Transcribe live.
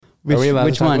Are we allowed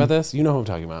to talk one? about this? You know who I'm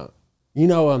talking about. You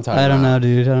know what I'm talking about. I don't know,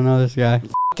 dude. I don't know this guy.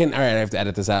 All right, I have to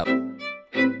edit this out.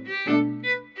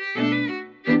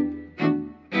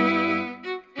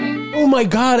 Oh my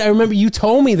God, I remember you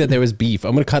told me that there was beef.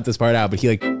 I'm going to cut this part out, but he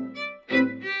like...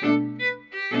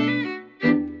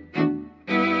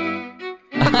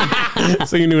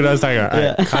 So you knew what I was talking about. All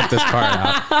right, cut this part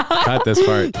out. Cut this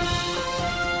part.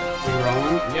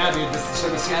 Yeah, dude.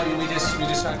 We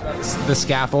just talked about this. The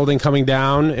scaffolding coming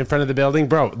down in front of the building.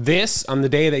 Bro, this, on the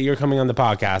day that you're coming on the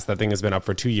podcast, that thing has been up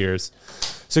for 2 years.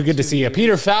 So good to see you.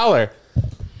 Peter Fowler.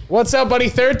 What's up, buddy?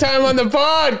 Third time on the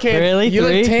pod, kid. Really? You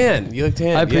look tan. You look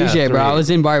tan. I appreciate it, bro. I was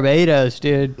in Barbados,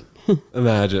 dude.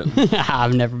 Imagine.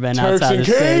 I've never been Turks outside and of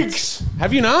the cakes. States.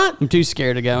 Have you not? I'm too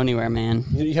scared to go anywhere, man.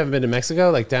 You haven't been to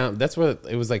Mexico? Like down, that's where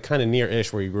it was like kind of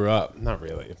near-ish where you grew up. Not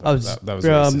really. That was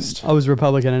racist. I was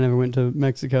Republican. I never went to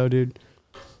Mexico, dude.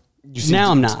 You Now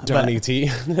I'm not. Donnie T.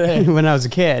 When I was a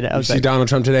kid, I was You see Donald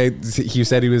Trump today, he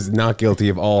said he was not guilty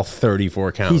of all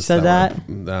 34 counts. He said that?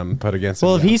 Were, put against him.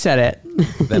 Well, if he said it,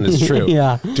 then it's true.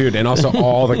 Yeah. Dude, and also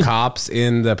all the cops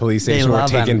in the police station were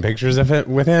taking pictures of it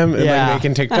with him and like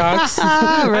making TikToks. Really?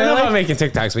 I don't know about making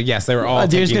TikToks, but yes, they were all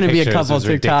There's taking going to be a pictures. couple It was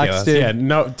TikToks, ridiculous. dude. Yeah,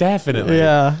 no, definitely.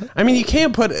 Yeah. I mean, you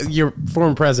can't put your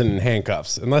former president in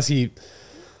handcuffs unless he...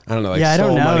 I don't know, like I stole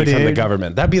don't know, money from the dude.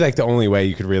 government. That'd be like the only way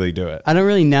you could really do it. I don't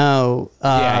really know.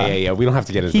 Yeah. We don't have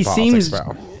to get into politics,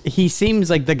 bro. He seems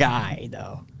like the guy,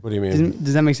 though. What do you mean?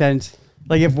 Does that make sense?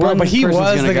 Like if one But he person's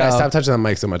was gonna the guy. go- Stop touching that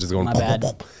mic so much. It's going. My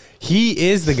bad. He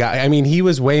is the guy. I mean, he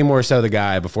was way more so the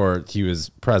guy before he was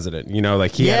president. You know,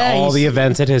 like he had all the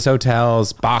events at his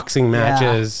hotels, boxing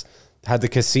matches, had the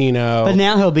casino. But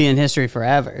now he'll be in history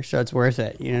forever, so it's worth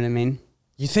it. You know what I mean?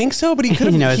 You think so? But he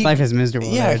could have. His life is miserable.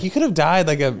 Yeah, dude. he could have died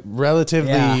like a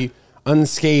relatively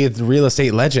unscathed real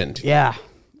estate legend. Yeah,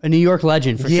 a New York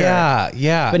legend for sure.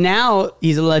 Yeah. But now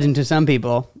he's a legend to some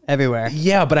people everywhere.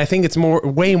 Yeah, but I think it's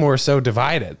way more so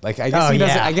divided. Like I guess he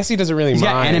doesn't. I guess he doesn't really He's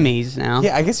mind. got enemies now.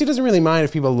 Yeah, I guess he doesn't really mind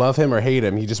if people love him or hate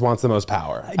him. He just wants the most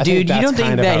power. Dude, you don't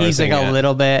think that he's like a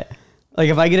little bit... Like,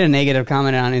 if I get a negative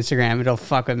comment on Instagram, it'll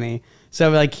fuck with me.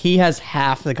 So, like, he has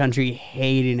half the country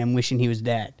hating him, wishing he was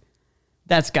dead.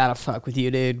 That's gotta fuck with you,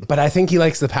 dude. But I think he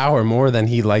likes the power more than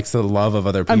he likes the love of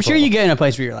other people. I'm sure you get in a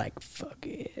place where you're like, fuck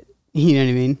it. You know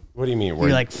what I mean? What do you mean? You're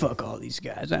like, fuck all these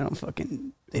guys. I don't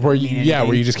fucking... Where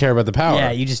you just care about the power.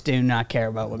 Yeah, you just do not care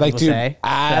about what like, people dude, say.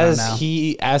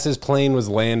 As his plane was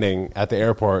landing at the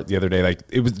airport the other day, like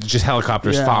it was just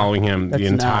helicopters following him the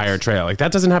entire trail. Like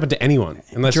that doesn't happen to anyone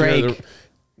unless Drake.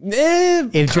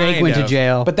 If Drake went to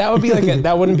jail, but that would be like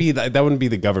that wouldn't be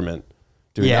the government.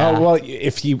 Yeah. Oh, well,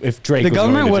 if Drake, the was government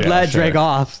going to would jail, let Drake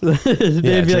off. They'd be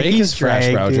Drake like, he's is fresh,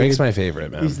 Drake, bro. dude. Drake's my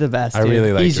favorite, man. He's the best. I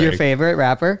really like. He's Drake. your favorite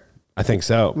rapper? I think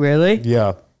so. Really?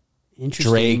 Yeah.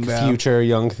 Interesting, Drake, bro. Future,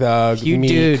 Young Thug, Meek,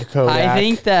 dude. Kodak. I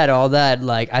think that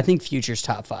I think Future's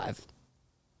top 5.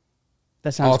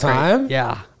 That sounds all time. great.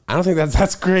 Yeah. I don't think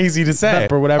that's crazy to say,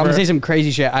 or whatever. I'm gonna say some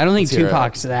crazy shit. I don't think Let's hear it.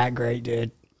 Tupac's that great,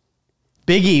 dude.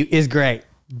 Biggie is great.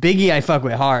 Biggie, I fuck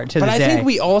with hard to But this I day. think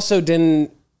we also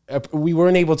didn't. We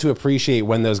weren't able to appreciate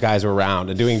when those guys were around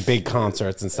and doing big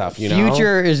concerts and stuff. You know,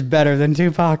 Future is better than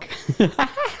Tupac.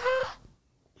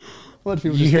 What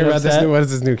people you just hear get about this? upset? What is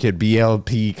this new kid?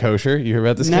 BLP Kosher? You hear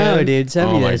about this kid? No, dude.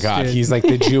 Send Oh me my this, god, dude. he's like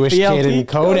the Jewish kid in BLP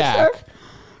Kodak. Kosher?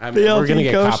 I mean, we're gonna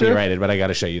get Kosher? copyrighted, but I got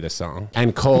to show you this song.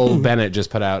 And Cole Bennett just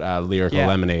put out a Lyrical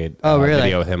Lemonade really?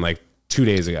 video with him like 2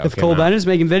 days ago. If Cole Bennett's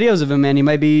making videos of him, man, he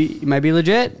might be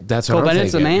legit. That's Cole what I'm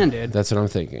Bennett's thinking. the man, dude. That's what I'm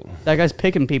thinking. That guy's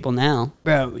picking people now,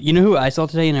 bro. You know who I saw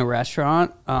today in a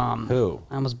restaurant? Who?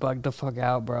 I almost bugged the fuck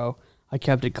out, bro. I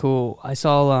kept it cool. I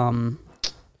saw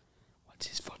what's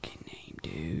his fucking name,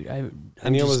 dude?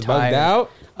 And you almost bugged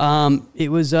out? It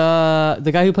was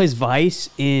the guy who plays Vice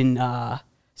in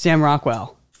Sam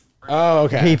Rockwell. Oh,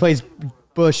 okay. He plays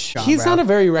Bush. He's not a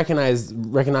very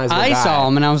recognizable I guy. saw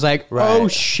him and I was like, oh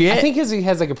Right. shit. I think he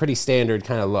has like a pretty standard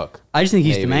kind of look. I just think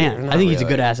he's the Maybe. man. Not I think he's a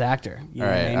really. good ass actor. You All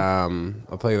know right, what I mean?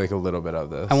 I'll play like a little bit of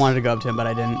this. I wanted to go up to him, but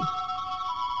I didn't.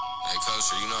 Hey,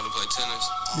 Kosher, you know how to play tennis?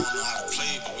 I don't know how to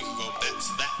play, but we can go back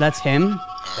to back. That's him?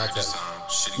 Alright, this time,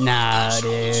 shitty Nah,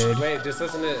 shit. dude. Wait, just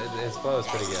listen to his flow. It's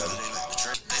pretty good.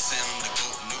 They say I'm the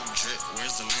goat, new drip.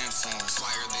 Where's the lamb sauce?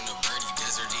 Flyer than a birdie,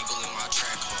 desert eagle in my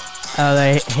track hawk.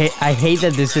 I hate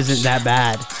that this isn't that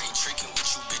bad. I ain't tricking with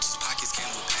you bitches, pockets came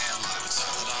with padlocks.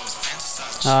 Thought I was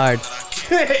fantasizing. Hard.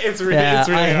 It's really,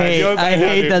 Yeah, I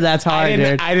hate that that's hard,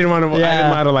 dude. I didn't want to. I Yeah.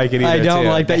 didn't want to like it either. I don't too.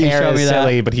 like that The you hair showed is me that.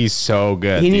 silly, but he's so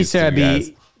good. He needs these to two be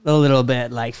guys. a little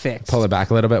bit like fixed. Pull it back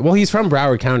a little bit. Well, he's from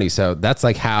Broward County, so that's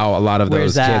like how a lot of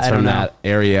those kids from that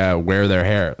area wear their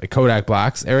hair. Like Kodak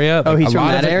Black's area. Oh, like he's from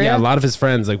that area? Yeah, a lot of his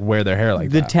friends like wear their hair like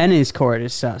the that. The tennis court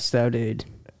is sus, though, dude.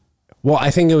 Well, I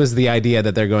think it was the idea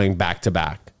that they're going back to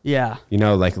back. Yeah. You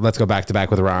know, like let's go back to back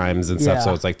with rhymes and stuff.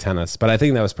 So it's like tennis. But I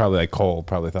think that was probably like Cole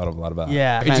probably thought of a lot about.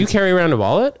 Yeah. Did you carry around a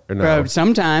wallet or no? Bro,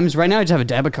 sometimes. Right now I just have a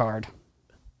debit card.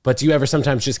 But do you ever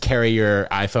sometimes just carry your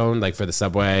iPhone like for the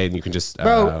subway and you can just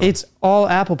Bro, it's all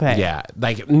Apple Pay. Yeah,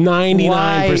 like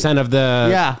 99% of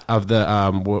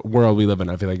the world we live in,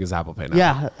 I feel like is Apple Pay now.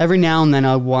 Yeah, every now and then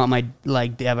I want my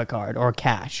like debit card or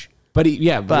cash. But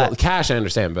well, cash I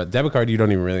understand, but debit card you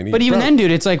don't even really need. But even then, dude,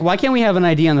 it's like why can't we have an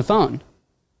ID on the phone?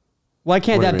 Why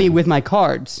can't that be with my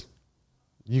cards?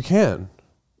 You can.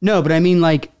 No, but I mean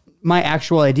like my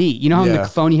actual ID. You know how on the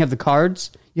phone you have the cards?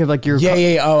 You have like your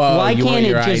why can't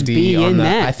it just be in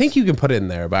that? I think you can put it in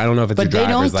there, but I don't know if it's your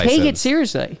driver's license. But they don't take it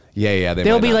seriously. Yeah,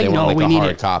 they'll be like, no, we need a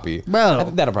hard copy, bro. I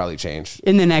think that'll probably change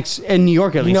in New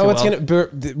York at least. You know what's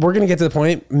we're gonna get to the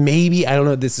point. Maybe I don't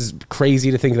know. This is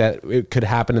crazy to think that it could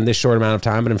happen in this short amount of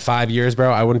time, but in 5 years,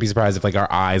 bro, I wouldn't be surprised if like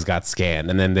our eyes got scanned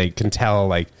and then they can tell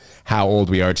like how old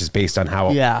we are just based on how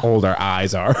old our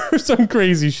eyes are, or some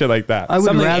crazy shit like that. I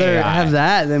would rather have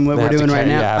that than what we're doing right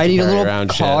now. I need a little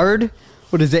card. Shit.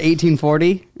 What is it,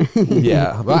 1840?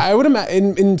 Yeah. Well, I would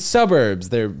imagine in suburbs,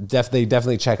 they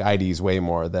definitely check IDs way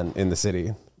more than in the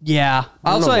city. Yeah.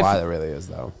 I don't know why that really is,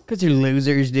 though. Because they're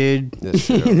losers, dude.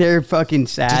 They're fucking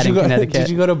sad in Connecticut. Did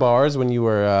you go to bars when you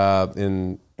were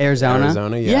in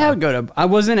Arizona? Yeah, I would go to. I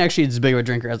wasn't actually as big of a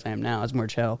drinker as I am now. I was more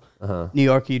chill. New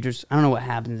York, I don't know what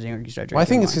happens in New York. You start drinking. Well, I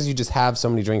think it's because you just have so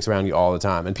many drinks around you all the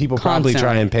time, and people probably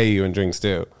try and pay you in drinks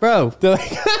too. Bro, they're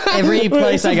like, every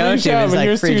place I go to is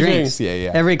like free drinks.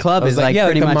 Yeah. Every club is like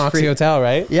pretty much Moxie free. Hotel,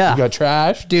 right? Yeah. You got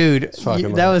trash, dude.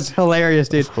 That was hilarious,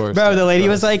 dude. Of course, bro, the lady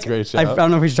was like, I don't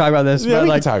know if we should talk about this, but we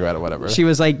can talk about it. Whatever. She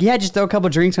was like, yeah, just throw a couple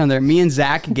drinks on there. Me and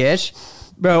Zach Gish,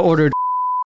 bro, ordered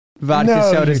vodka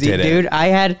sodas, dude.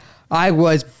 I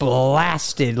was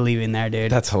blasted leaving there,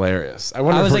 dude. That's hilarious. I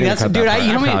was like, that's dude. You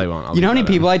know how many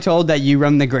people I told that you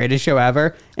run the greatest show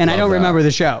ever, and I don't remember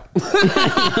the show.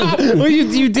 Well,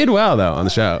 you did well though on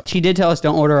the show. She did tell us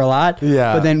don't order a lot.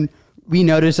 Yeah, but then we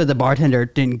noticed that the bartender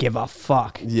didn't give a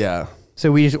fuck. Yeah.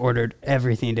 So we just ordered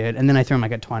everything, dude, and then I threw him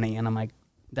like a 20, and I'm like,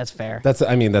 that's fair. That's the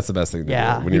best thing to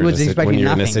do when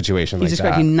you're in a situation like that. He's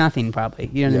expecting nothing, probably.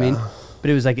 You know what I mean? But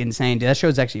it was like insane, dude. That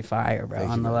show's actually fire, bro.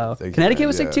 On the low. Connecticut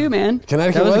was sick too, man.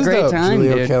 Connecticut was a great time,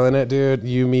 Julio dude. Killing it, dude.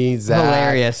 You, me, Zach.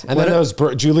 Hilarious. And then those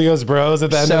Julio's bros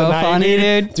at the end of the night. So funny,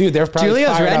 dude. Dude, they're probably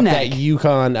Julio's fired up that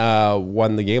UConn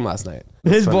won the game last night.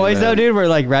 His boys, though, dude, were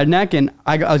like redneck, and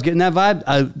I was getting that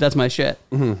vibe. That's my shit.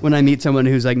 Mm-hmm. When I meet someone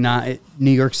who's like not New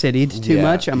York City too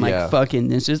much, I'm like, fucking,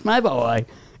 this is my boy.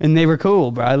 And they were cool,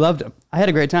 bro. I loved them. I had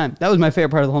a great time. That was my favorite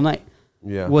part of the whole night.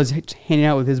 Yeah. Was hanging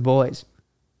out with his boys.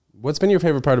 What's been your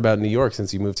favorite part about New York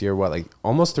since you moved here,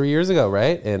 almost 3 years ago,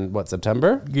 right? In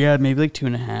September? Yeah, maybe like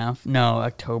 2.5. No,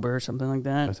 October or something like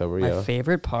that. October, My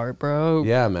favorite part, bro.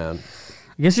 Yeah, man.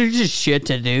 I guess there's just shit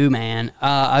to do, man.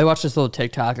 I watched this little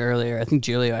TikTok earlier. I think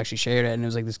Julio actually shared it, and it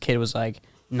was like this kid was like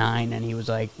 9, and he was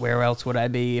like, where else would I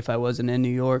be if I wasn't in New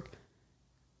York?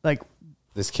 Like...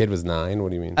 This kid was 9? What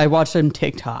do you mean? I watched some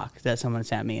TikTok that someone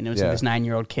sent me, and it was like this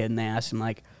 9-year-old kid, and they asked him,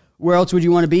 like, where else would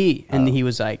you want to be? And he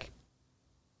was like...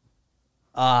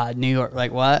 New York,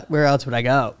 like what? Where else would I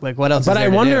go? Like what else? But I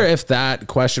wonder if that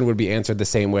question would be answered the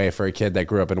same way for a kid that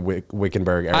grew up in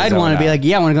Wickenburg, Arizona. I'd want to be like,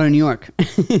 yeah, I want to go to New York.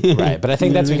 Right, but I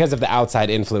think that's because of the outside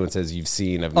influences you've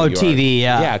seen of New York. TV,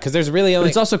 yeah. Yeah, because there's really only... But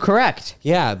it's also correct.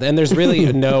 Yeah, and there's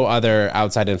really no other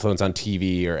outside influence on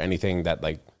TV or anything that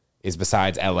like is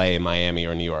besides LA, Miami,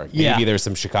 or New York. Maybe there's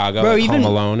some Chicago, bro, like Home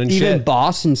Alone and shit. Even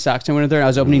Boston sucks. I went there. I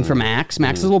was opening for Max.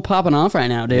 Max is a little popping off right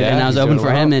now, dude. And I was opening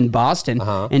for him in Boston.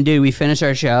 And dude, we finished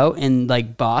our show, and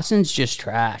like Boston's just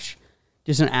trash.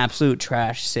 Just an absolute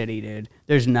trash city, dude.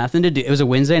 There's nothing to do. It was a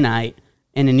Wednesday night,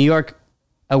 and in New York,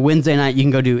 a Wednesday night you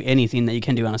can go do anything that you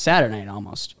can do on a Saturday night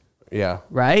almost. Yeah.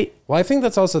 Right? Well, I think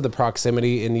that's also the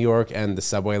proximity in New York and the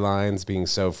subway lines being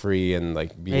so free and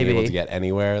like being able to get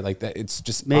anywhere like that. It's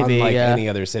just unlike any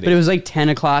other city. But it was like 10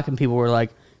 o'clock and people were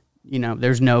like,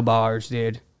 there's no bars,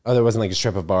 dude. Oh, there wasn't like a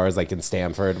strip of bars like in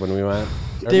Stamford when we went?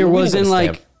 There wasn't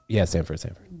like... Yeah, Stamford.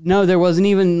 No, there wasn't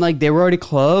even like, they were already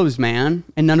closed, man.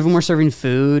 And none of them were serving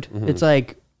food. Mm-hmm. It's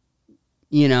like,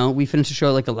 we finished the show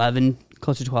at like 11,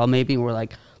 close to 12 maybe. And we're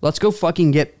like, let's go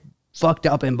fucking get fucked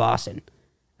up in Boston.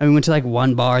 And we went to like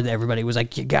one bar that everybody was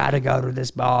like, you gotta go to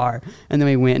this bar. And then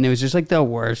we went and it was just like the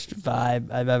worst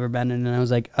vibe I've ever been in. And I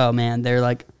was like, oh man, they're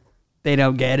like, they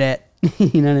don't get it.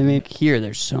 You know what I mean? Here,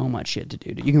 there's so much shit to do.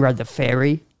 You can ride the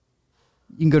ferry.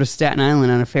 You can go to Staten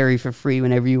Island on a ferry for free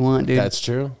whenever you want, dude. That's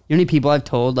true. You know how many people I've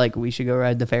told, like, we should go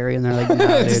ride the ferry, and they're like,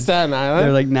 nah, dude. Staten Island?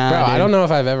 They're like, nah, bro, dude. I don't know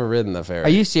if I've ever ridden the ferry. Are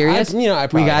you serious? I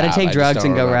probably we got to have. take drugs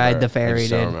and go ride the ferry, I just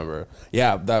dude. don't remember.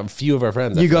 Yeah, a few of our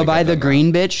friends. You go by the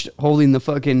green bitch holding the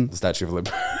fucking... The Statue of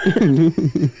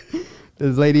Liberty.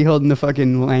 This lady holding the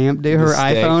fucking lamp, dude. Her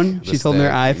iPhone. She's holding her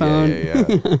iPhone.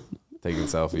 Yeah. Taking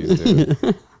selfies,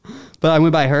 dude. But I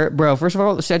went by her. Bro, first of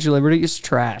all, the Statue of Liberty is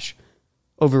trash.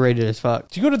 Overrated as fuck.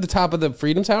 Did you go to the top of the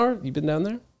Freedom Tower? You been down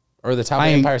there? Or the top of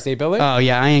the Empire State Building? Oh,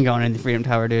 yeah. I ain't going in the Freedom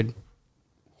Tower, dude.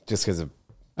 Just because of...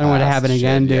 I don't want it to happen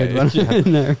again, dude. I don't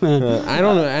know.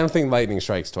 I don't think lightning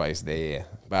strikes twice.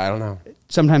 But I don't know.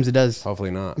 Sometimes it does.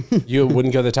 Hopefully not. You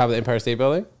wouldn't go to the top of the Empire State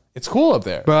Building? It's cool up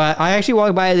there. Bro, I actually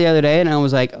walked by it the other day, and I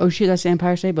was like, oh, shit, that's the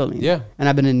Empire State Building. Yeah. And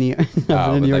I've been in New York.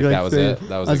 That was it?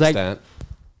 That was the extent?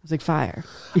 I was like, fire.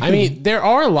 I mean, there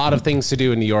are a lot of things to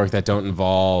do in New York that don't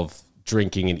involve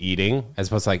drinking and eating, as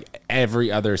opposed to like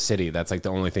every other city. That's like the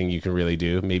only thing you can really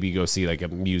do. Maybe you go see like a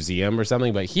museum or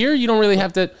something, but here you don't really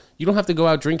have to. You don't have to go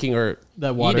out drinking or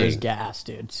that water eating. is gas,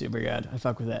 dude. Super good. I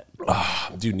fuck with it.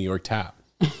 Oh, dude, New York tap.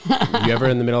 You ever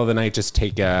in the middle of the night just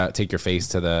take your face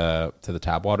to the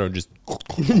tap water and just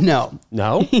no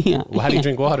Yeah. Well, how do you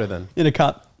drink water then? In a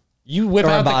cup. You whip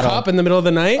out the cup in the middle of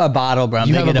the night? A bottle, bro.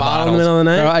 You have a bottle in the middle of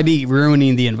the night? Bro, I'd be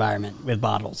ruining the environment with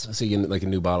bottles. So you get like a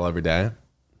new bottle every day?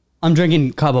 I'm drinking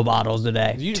a couple bottles a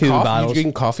day. Two bottles. You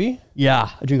drinking coffee?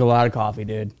 Yeah, I drink a lot of coffee,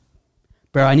 dude.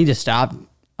 Bro, I need to stop.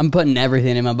 I'm putting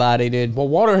everything in my body, dude. Well,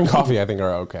 water and coffee I think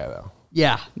are okay, though.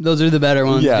 Yeah, those are the better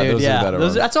ones, dude. Those are the better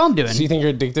ones. That's all I'm doing. So you think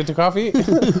you're addicted to coffee?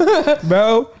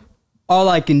 Bro, all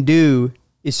I can do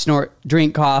is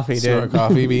drink coffee, dude. Snort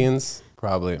coffee beans?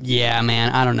 Probably. Yeah,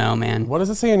 man. I don't know, man. What does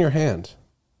it say on your hand?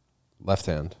 Left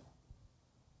hand.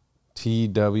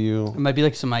 TW. It might be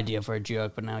like some idea for a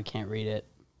joke, but now I can't read it.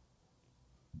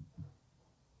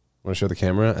 Want to show the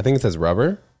camera? I think it says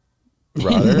rubber.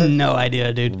 Rudder? No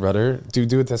idea, dude. Rudder?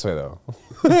 Do it this way, though.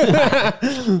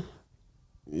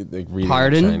 Like reading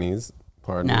Pardon? Chinese.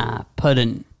 Pardon? Nah,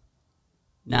 pudding.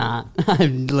 Nah. I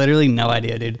have literally no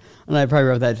idea, dude. And I probably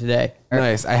wrote that today.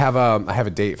 Nice. I have a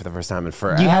date for the first time in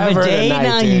forever. You have a date? Tonight,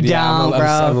 No, dude. you don't, bro.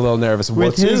 I'm a little nervous.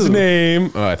 What's his who?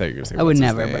 name? Oh, I thought you were going to say I would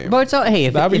never. name? But it's all, hey,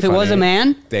 if it was a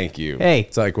man. Thank you. Hey.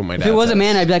 It's like what my dad If it was says. a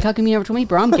man, I'd be like, how come you never told me,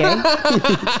 bro? I'm gay.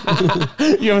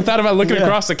 You haven't thought about looking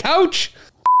across the couch?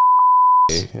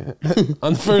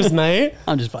 On the first night?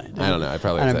 I'm just playing, dude. I don't know. I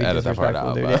probably have to edit that part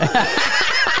out. Dude,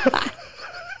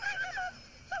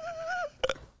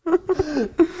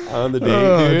 On the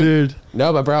date, dude.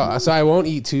 No, but bro, so I won't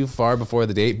eat too far before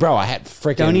the date. Bro, I had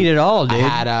freaking... Don't eat it all, dude.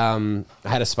 I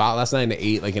had a spot last night and I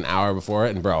ate like an hour before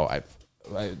it. And bro,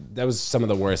 that was some of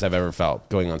the worst I've ever felt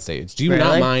going on stage. Do you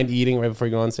not mind eating right before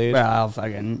you go on stage? Bro, I'll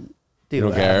fucking do you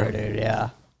don't whatever, care? Dude, yeah.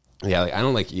 Yeah, like I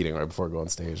don't like eating right before I go on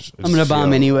stage. I'm going to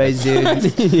bomb anyways, dude. I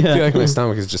feel like my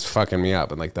stomach is just fucking me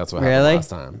up. And like that's what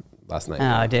happened last night.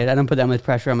 Oh, dude, I don't put that much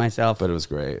pressure on myself. But it was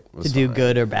great. It was to do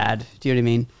good or bad. Do you know what I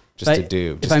mean? Just to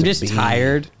do. If I'm just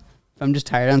tired, if I'm just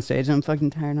tired on stage, I'm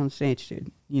fucking tired on stage,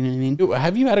 dude. You know what I mean? Dude,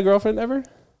 have you had a girlfriend ever?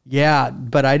 Yeah,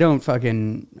 but I don't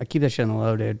fucking... I keep that shit on the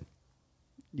low, dude.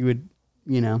 You would,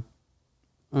 I don't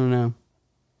know.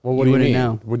 Well, what do you mean?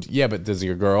 Know. Yeah, but does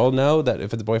your girl know that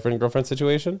if it's a boyfriend and girlfriend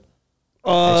situation?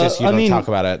 It's just you don't talk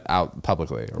about it out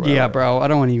publicly. Or yeah, bro. I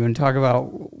don't want to even talk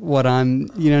about what I'm...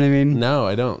 You know what I mean? No,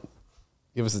 I don't.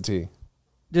 Give us the tea.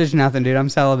 There's nothing, dude. I'm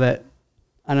celibate.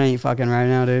 I don't ain't fucking right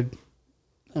now, dude.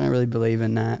 I don't really believe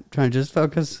in that. I'm trying to just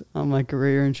focus on my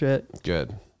career and shit.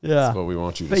 Good. Yeah. That's what we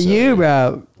want you to but say. But you,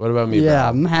 bro. What about me, bro? Yeah,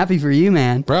 I'm happy for you,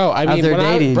 man. Bro, I mean,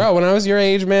 dating. when I was your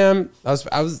age, man,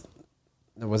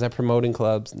 was I promoting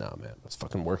clubs? No, man. I was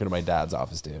fucking working at my dad's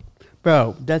office, dude.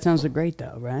 Bro, that sounds great,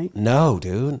 though, right? No,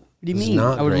 dude. What do you mean?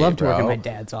 I would love to work at my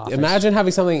dad's office. Imagine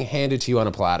having something handed to you on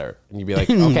a platter, and you'd be like,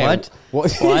 okay.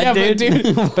 What, yeah,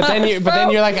 dude? But then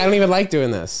you're like, I don't even like doing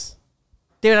this.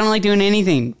 Dude, I don't like doing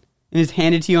anything. And it's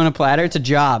handed to you on a platter. It's a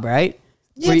job, right?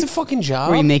 Yeah, it's a fucking job.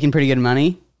 Were you making pretty good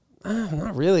money?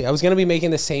 Not really. I was going to be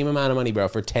making the same amount of money, bro,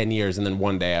 for 10 years, and then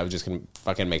one day I was just going to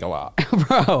fucking make a lot.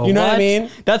 Bro, you know what I mean?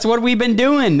 That's what we've been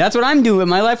doing. That's what I'm doing with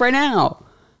my life right now.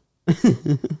 I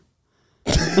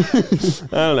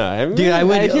don't know. Dude, I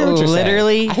would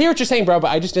literally... I hear what you're saying, bro,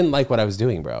 but I just didn't like what I was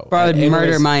doing, bro. Bro, I would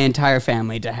murder my entire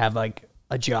family to have, like,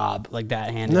 a job like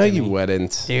that handed to me. No, you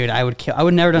wouldn't. Dude, I would kill... I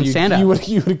would never done stand-up. You would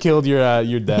have killed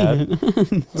your dad.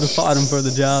 Would have fought him for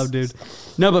the job, dude.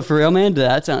 No, but for real, man,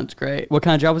 that sounds great. What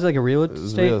kind of job was it? Like a real estate? It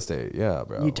was real estate, yeah,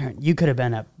 bro. You could have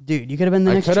been dude, you could have been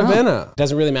the next Trump. I could have been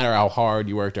Doesn't really matter how hard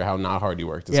you worked or how not hard you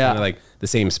worked. It's kind of like the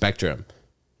same spectrum.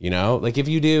 You know, like if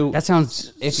you do, that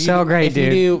sounds so great,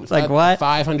 dude. You do like what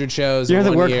 500 shows, you have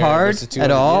to work hard at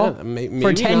all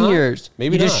for 10 years.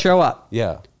 Maybe you just show up,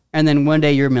 and then one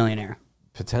day you're a millionaire.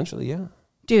 Potentially, yeah,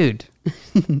 dude.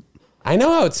 I know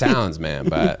how it sounds, man,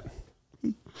 but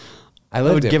I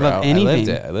lived it, give bro. Up anything.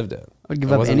 I lived it. I would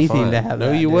give up anything to have that.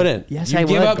 No, you dude. wouldn't. Yes, You'd I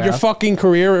give would, up bro. your fucking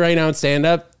career right now and stand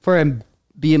up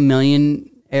be a millionaire.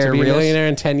 To be a millionaire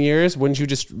in 10 years? Wouldn't you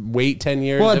just wait 10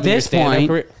 years? Well, at this point,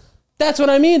 career? That's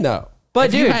what I mean, though. But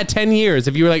if dude, you had 10 years,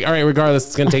 if you were like, all right, regardless,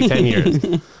 it's going to take 10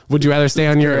 years. Would you rather stay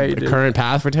on your current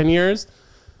path for 10 years?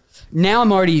 Now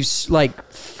I'm already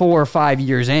like 4 or 5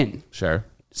 years in. Sure.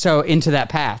 So into that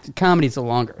path. Comedy's the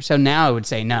longer. So now I would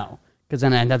say no, because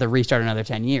then I'd have to restart another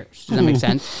 10 years. Does that make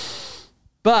sense?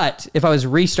 But if I was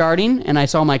restarting and I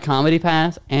saw my comedy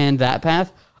path and that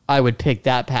path, I would pick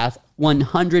that path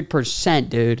 100%,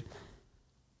 dude.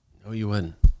 No, you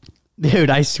wouldn't.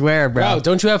 Dude, I swear, bro.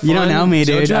 Don't you have fun? You don't know me,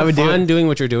 dude. Don't you have I would fun doing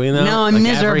what you're doing, though? No, I'm like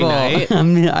miserable.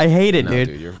 I hate it,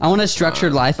 dude. I want a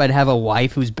structured life. I'd have a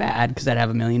wife who's bad because I'd have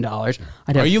 $1 million. Are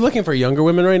you looking for younger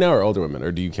women right now or older women,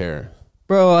 or do you care?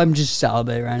 Bro, I'm just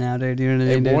celibate right now, dude. You know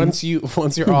what I mean, dude?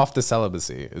 Once you're off the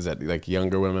celibacy, is that like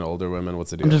younger women, older women? What's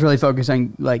the deal? I'm just really focused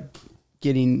on like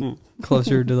getting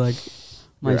closer to like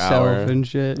myself and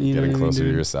shit. You know getting what I mean, closer to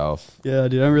dude? yourself. Yeah,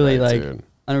 dude. I'm really Dude.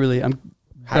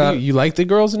 How do you like the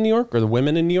girls in New York or the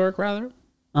women in New York rather?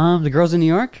 The girls in New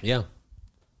York? Yeah.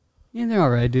 Yeah, they're all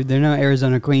right, dude. They're no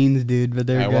Arizona queens, dude, but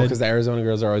they're good. Well, because the Arizona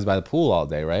girls are always by the pool all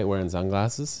day, right? Wearing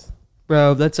sunglasses.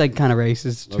 Bro, that's like kind of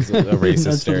racist. That's a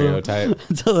racist stereotype.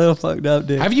 It's a little fucked up,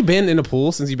 dude. Have you been in a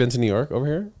pool since you've been to New York over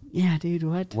here? Yeah, dude.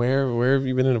 What? Where have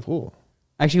you been in a pool?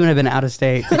 Actually, when I've been out of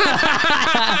state. When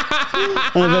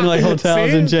I've been like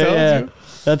hotels and shit. Yeah.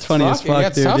 That's funny as fuck,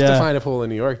 it's dude. tough to find a pool in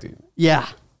New York, dude. Yeah.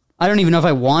 I don't even know if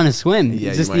I want to swim.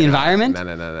 Is this the environment?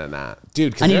 No.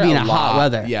 Dude, I need to be in a hot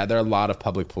weather. Yeah, there are a lot of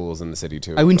public pools in the city,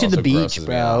 too. I went to the beach,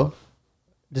 bro.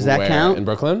 Does that count? In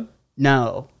Brooklyn?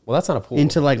 No. Well, that's not a pool.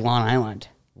 Into like Long Island.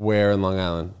 Where in Long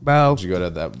Island? Bro. Did you go to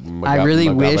that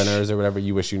McGovernors or whatever?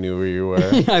 You wish you knew where you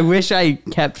were? I wish I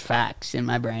kept facts in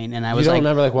my brain. And I was you don't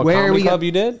remember like what comedy club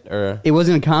you did? Or it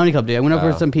wasn't a comedy club, dude. I went up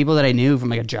with some people that I knew from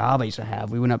like a job I used to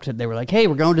have. We went up to, they were like, hey,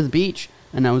 we're going to the beach.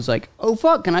 And I was like, oh,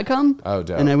 fuck, can I come? Oh,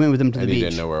 dope. And I went with them to the beach. And you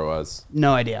didn't know where it was?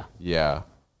 No idea. Yeah.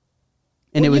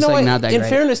 And it was like not that great. In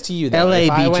fairness to you, though,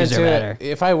 LA beaches are better.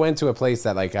 If I went to a place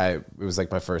that like it was like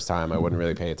my first time, I wouldn't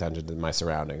really pay attention to my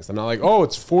surroundings. I'm not like, oh,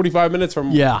 it's 45 minutes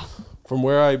from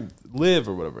where I live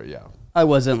or whatever. Yeah. I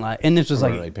wasn't like, and this was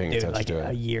like, really paying attention to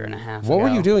a year and a half What ago.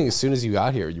 were you doing as soon as you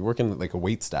got here? You working like a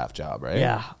wait staff job, right?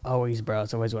 Yeah, always, bro.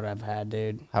 It's always what I've had,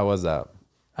 dude. How was that?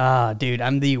 Dude,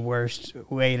 I'm the worst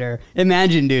waiter.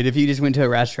 Imagine, dude, if you just went to a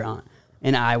restaurant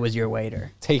and I was your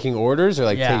waiter. Taking orders or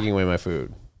like taking away my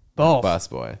food? Both.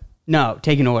 Busboy. No,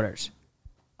 taking orders.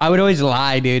 I would always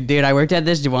lie, dude. Dude, I worked at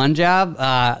this one job.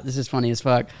 This is funny as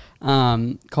fuck.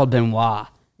 Called Benoit.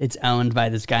 It's owned by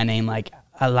this guy named like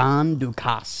Alain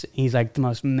Ducasse. He's like the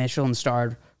most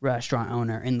Michelin-starred restaurant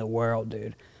owner in the world,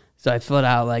 dude. So I filled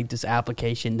out like this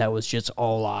application that was just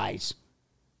all lies.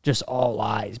 Just all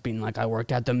lies, being like, I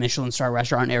worked at the Michelin-star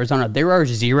restaurant in Arizona. There are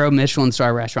 0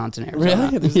 Michelin-star restaurants in Arizona.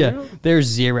 Really? Yeah, there's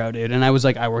 0, dude. And I was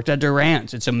like, I worked at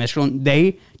Durant's. It's a Michelin.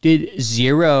 They did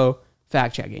 0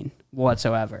 fact-checking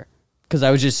whatsoever. Because I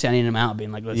was just sending them out,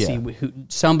 being like, let's see who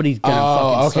somebody's going to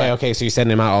fucking slip. Okay. So you're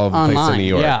sending them out all over the place in New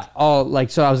York. Yeah,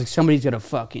 so I was like, somebody's going to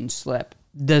fucking slip.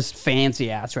 This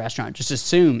fancy-ass restaurant just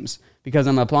assumes, because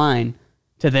I'm applying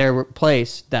to their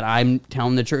place, that I'm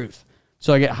telling the truth.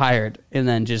 So I get hired, and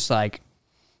then just like,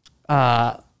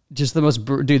 just the most,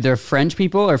 dude, their French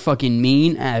people are fucking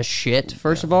mean as shit,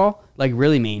 first of all. Like,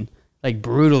 really mean. Like,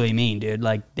 brutally mean, dude.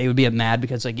 Like, they would be mad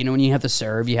because, like, you know, when you have to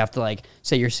serve, you have to, like,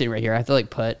 say you're sitting right here. I have to, like,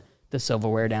 put the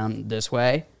silverware down this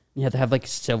way. You have to have, like,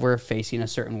 silver facing a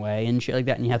certain way and shit like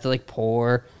that. And you have to, like,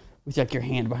 pour with, like, your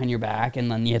hand behind your back.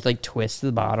 And then you have to, like, twist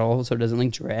the bottle so it doesn't,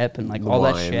 like, drip and, like, all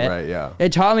that shit. Right, yeah.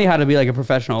 It taught me how to be, like, a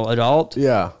professional adult.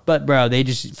 Yeah. But, bro, they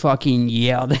just fucking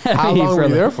yelled at me. How long were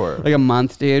you there for? Like, a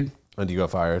month, dude. And you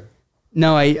got fired?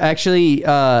 No, I actually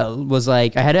was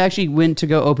like, I had actually went to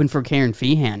go open for Karen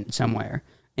Feehan somewhere.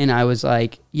 And I was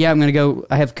like, yeah, I'm going to go,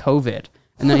 I have COVID.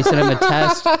 And then I sent him a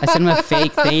test. I sent him a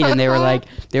fake thing, and they were like,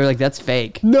 that's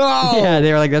fake. No! Yeah,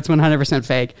 they were like, that's 100%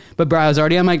 fake. But, bro, I was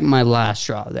already on, like, my last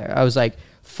straw there. I was, like,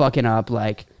 fucking up.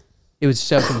 Like, it was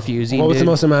so confusing, What was the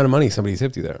most amount of money somebody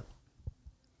tipped you there?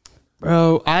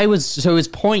 Bro, it was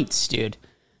points, dude.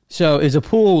 So it was a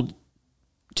pooled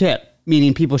tip.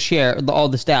 Meaning people share, all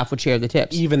the staff would share the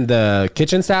tips. Even the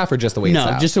kitchen staff or just the wait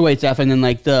staff? No, just the wait staff. And then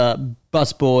like the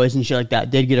bus boys and shit like that,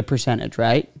 they'd get a percentage,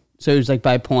 right? So it was like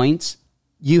by points.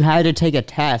 you had to take a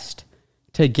test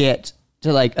to get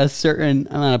to like a certain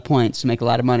amount of points to make a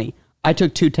lot of money. I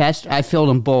took 2 tests. I failed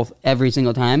them both every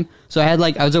single time. So I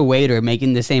was a waiter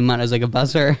making the same amount as like a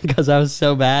busser because I was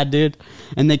so bad, dude.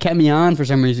 And they kept me on for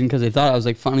some reason because they thought I was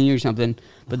like funny or something.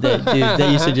 But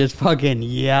they used to just fucking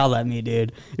yell at me,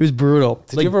 dude. It was brutal.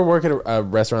 Did you ever work at a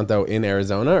restaurant though in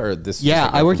Arizona or this? Yeah,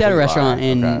 I worked at a restaurant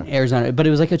in Arizona, but it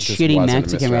was like a shitty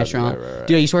Mexican restaurant. Right.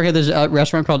 Dude, I used to work at this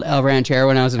restaurant called El Ranchero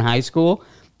when I was in high school,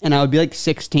 and I would be like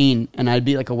 16, and I'd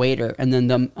be like a waiter, and then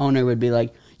the owner would be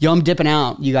like, "Yo, I'm dipping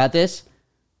out. You got this?"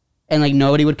 And like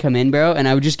nobody would come in, bro, and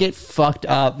I would just get fucked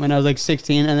up when I was like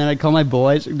 16, and then I'd call my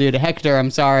boys, dude, Hector, I'm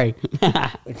sorry.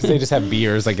 Because they just have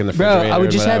beers like in the bro, refrigerator. I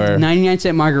would just have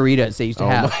 99-cent margaritas they used to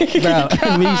have, bro.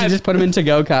 And we used to just put them in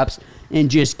to-go cups and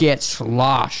just get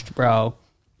sloshed, bro,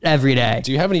 every day.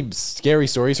 Do you have any scary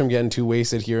stories from getting too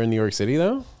wasted here in New York City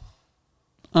though?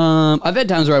 I've had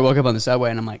times where I woke up on the subway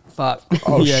and I'm like, fuck.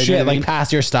 Oh yeah, shit, like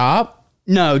past your stop?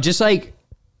 No, just like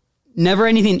never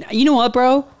anything. You know what,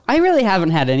 bro? I really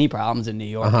haven't had any problems in New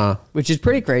York, which is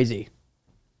pretty crazy.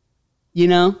 You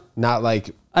know? Not like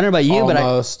I don't know about you,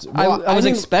 almost, but I was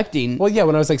expecting. Well, yeah,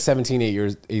 when I was like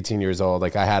 18 years old,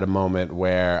 like I had a moment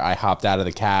where I hopped out of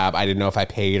the cab. I didn't know if I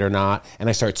paid or not. And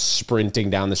I start sprinting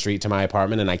down the street to my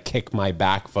apartment and I kick my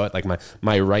back foot, like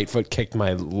my right foot kicked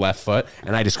my left foot.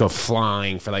 And I just go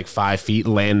flying for like 5 feet,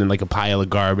 land in like a pile of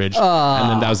garbage.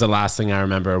 And then that was the last thing I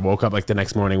remember. I woke up like the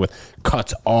next morning with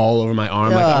cuts all over my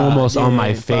arm, like almost on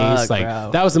my face. Like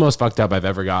that was the most fucked up I've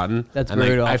ever gotten. That's and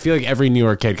brutal. Like, I feel like every New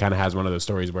York kid kind of has one of those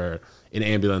stories where an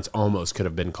ambulance almost could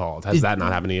have been called. Has that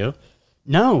not happened to you?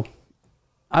 No.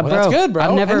 Well, that's good,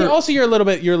 bro. And also you're a little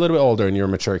bit older and you're a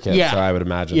mature kid, so I would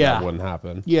imagine that wouldn't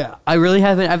happen. Yeah, I really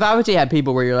haven't. I've obviously had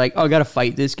people where you're like, oh, I got to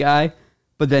fight this guy,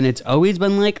 but then it's always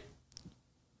been like,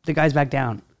 the guy's back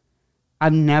down.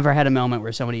 I've never had a moment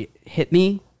where somebody hit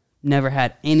me. Never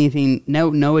had anything.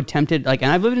 No attempted. Like,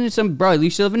 and I've lived in some, bro. I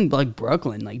used to live in like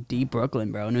Brooklyn, like deep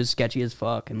Brooklyn, bro, and it was sketchy as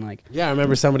fuck. And like, yeah, I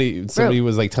remember somebody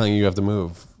was like telling you have to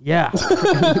move. Yeah,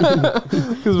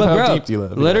 because of how deep you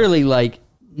live. Literally, like,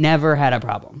 never had a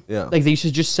problem. Yeah, like they used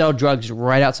to just sell drugs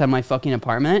right outside my fucking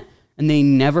apartment, and they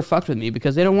never fucked with me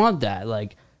because they don't want that.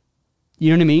 Like, you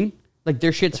know what I mean? Like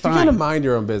their shit's fine. If you're gonna mind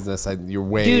your own business, you're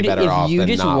way better off than not minding your own business. Dude, if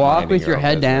you just walk with your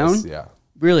head down,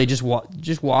 really, just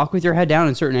walk with your head down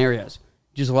in certain areas.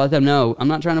 Just let them know. I'm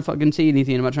not trying to fucking see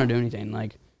anything. I'm not trying to do anything.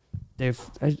 Like, I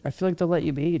feel like they'll let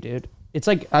you be, dude. It's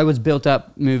like I was built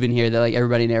up moving here that like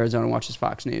everybody in Arizona watches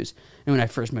Fox News. And when I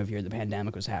first moved here, the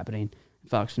pandemic was happening.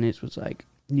 Fox News was like,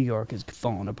 New York is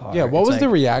falling apart. Yeah, what was the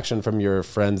reaction from your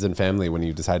friends and family when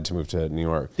you decided to move to New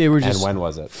York? They were just... And when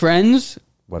was it? Friends?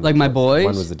 Like my boys?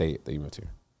 When was the date that you moved here?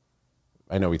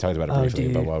 I know we talked about it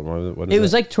briefly, but what was it? It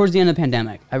was like towards the end of the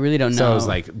pandemic. I really don't know. So it was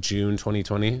like June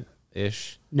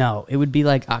 2020-ish? No, it would be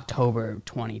like October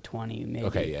 2020, maybe.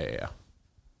 Okay, yeah.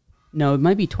 No, it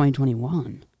might be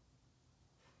 2021.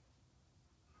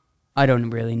 I don't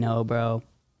really know, bro.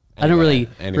 I don't really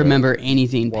remember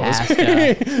anything past like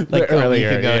earlier, a week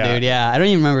ago, dude. Yeah, I don't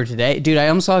even remember today. Dude, I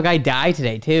almost saw a guy die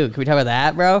today, too. Can we talk about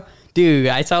that, bro? Dude,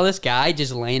 I saw this guy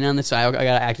just laying on the side. I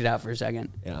got to act it out for a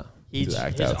second. Yeah. His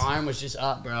arm was just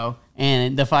up, bro.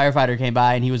 And the firefighter came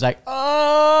by, and he was like,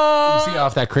 oh! Was he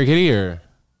off that crickety, or?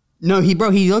 No, he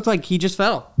looked like he just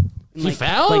fell. He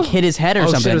fell? Like hit his head or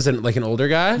something. Shit, was it like an older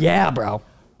guy? Yeah, bro.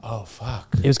 Oh,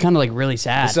 fuck. It was kind of like really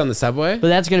sad. This is on the subway? But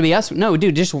that's going to be us. No,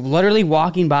 dude, just literally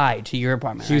walking by to your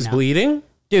apartment. He was bleeding?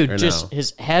 Dude, just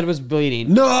his head was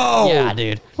bleeding. No! Yeah,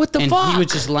 dude. What the fuck? And he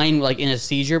was just laying like in a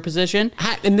seizure position.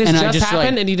 And this just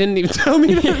happened and he didn't even tell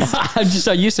me this? Yeah, I'm just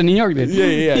so used to New York, dude.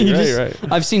 Yeah, right.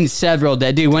 I've seen several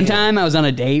dead. Dude, one time I was on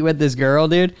a date with this girl,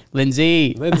 dude.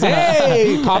 Lindsay.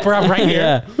 Pop her up right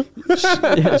here.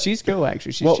 Yeah, she's cool,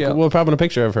 actually. She's chill. We'll pop in a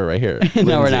picture of her right here.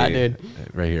 No, we're not, dude.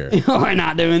 Right here. We're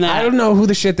not doing that. I don't know who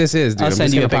the shit this is, dude. I'll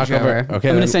send you a picture of her. Okay,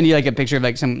 I'm going to send you like a picture of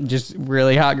like some just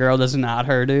really hot girl that's not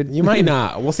her, dude. You might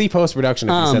not. We'll see post-production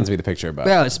if he sends me the picture. But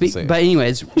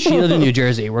anyways, she lived in New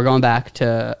Jersey. We're going back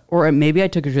to, or maybe I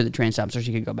took her to the train stop so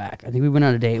she could go back. I think we went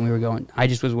on a date and we were going, I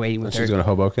just was waiting with her. She's going to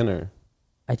Hoboken or?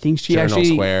 I think she Journal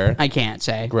actually. Square. I can't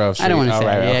say. Grove Street. I don't want to say.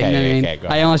 Right, it. Okay, you know what I mean? Okay,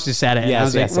 I almost just said it. Yes, I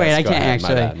was like, wait, I can't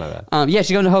actually. My bad. Yeah,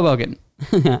 she's going to Hoboken.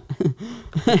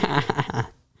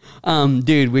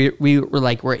 Dude, we were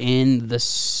like, we're in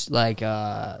this like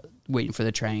waiting for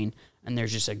the train, and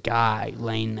there's just a guy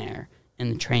laying there, and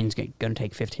the train's going to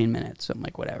take 15 minutes. So I'm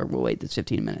like, whatever, we'll wait this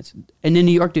 15 minutes. And in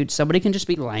New York, dude, somebody can just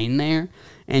be laying there,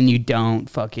 and you don't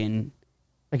fucking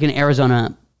like in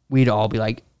Arizona, we'd all be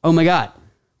like, oh my god.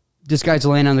 This guy's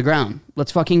laying on the ground.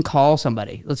 Let's fucking call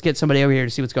somebody. Let's get somebody over here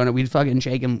to see what's going on. We'd fucking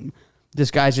shake him.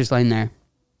 This guy's just laying there.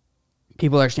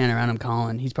 People are standing around him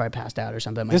calling. He's probably passed out or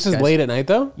something. This is late at night,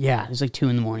 though? Yeah, it's like 2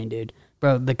 a.m, dude.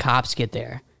 Bro, the cops get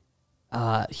there.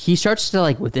 He starts to,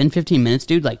 like, within 15 minutes,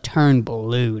 dude, like, turn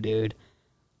blue, dude.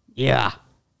 Yeah.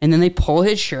 And then they pull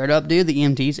his shirt up, dude, the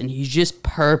EMTs, and he's just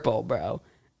purple, bro.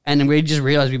 And then we just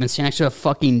realized we've been standing next to a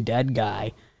fucking dead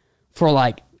guy for,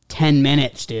 like, 10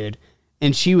 minutes, dude.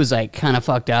 And she was, like, kind of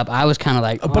fucked up. I was kind of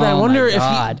like, but I wonder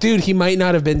if he might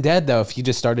not have been dead, though, if he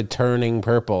just started turning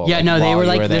purple. Yeah, no, they were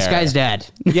like, this guy's dead.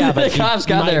 Yeah, but the cops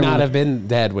got might there. not have been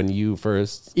dead when you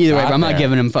first Either way, but I'm not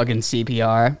giving him fucking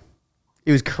CPR.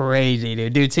 It was crazy,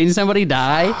 dude. Dude, seeing somebody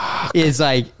die is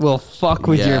like, will fuck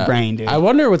with your brain, dude. I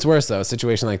wonder what's worse, though, a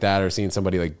situation like that or seeing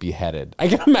somebody, like, beheaded. I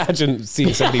can imagine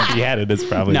seeing somebody beheaded is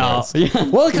probably worse. Yeah.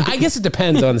 Well, I guess it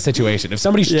depends on the situation. If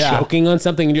somebody's choking on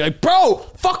something and you're like, bro,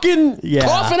 fucking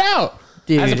cough it out.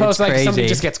 Dude, as opposed to, like, crazy. somebody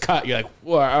just gets cut. You're like,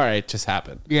 well, all right, it just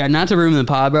happened. Yeah, not to ruin the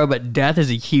pod, bro, but death is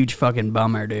a huge fucking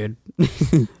bummer, dude.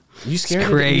 You scared?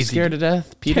 Crazy. You scared to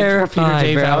death? Terrified,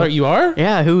 Peter J. bro. Fowler? You are?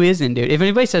 Yeah, who isn't, dude? If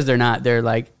anybody says they're not, they're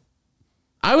like...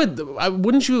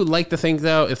 Wouldn't you like to think,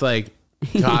 though, if, like,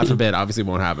 God forbid, obviously it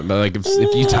won't happen, but, like,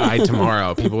 if you died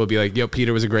tomorrow, people would be like, yo,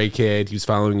 Peter was a great kid. He was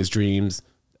following his dreams.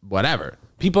 Whatever.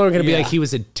 People are going to be like, he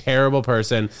was a terrible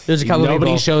person. There's a couple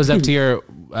Nobody people. shows up to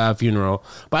your funeral.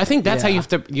 But I think that's how you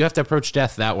have to approach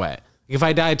death that way. If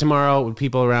I died tomorrow, would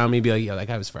people around me be like, yo, that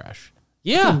guy was fresh?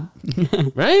 Yeah.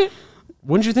 Right?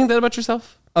 Wouldn't you think that about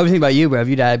yourself? I was thinking about you, bro. If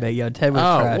you died, but yo, Ted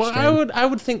was fresh. Well, dude. I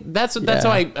would think that's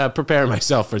how I prepare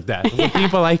myself for death. Would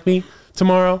people like me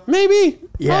tomorrow? Maybe.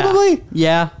 Probably.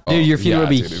 Yeah. Dude, your funeral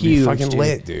would be dude, it'd huge. fucking dude.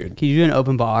 lit, dude. Can you do an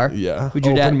open bar? Yeah. Would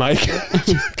your open dad... mic.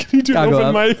 Can you do I'll an go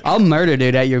open up. mic? I'll murder,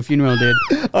 dude, at your funeral, dude.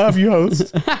 I'll have you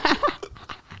host.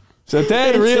 So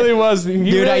Ted really was.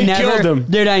 Dude, really killed him.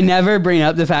 Dude, I never bring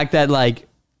up the fact that, like,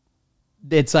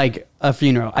 it's like a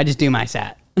funeral. I just do my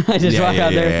set. I just walk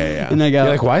out there and I go,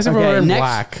 you're like, why is everyone wearing next,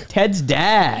 black? Ted's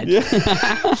dad.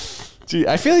 Gee,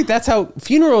 I feel like that's how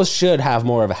funerals should have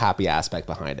more of a happy aspect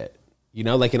behind it. You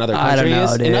know, like in other countries. I don't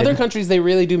know, dude. In other countries, they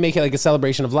really do make it like a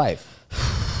celebration of life.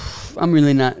 I'm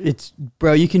really not. It's,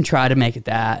 bro, you can try to make it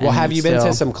that. Well, have you been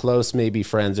to some close, maybe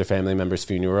friends or family members'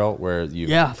 funeral where you?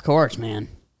 Yeah, of course, man.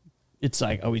 It's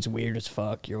like always weird as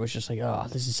fuck. You're always just like, oh,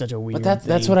 this is such a weird. But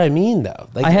that's what I mean, though.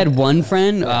 Like, I had one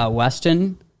friend,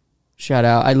 Weston. Shout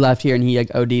out. I left here and he like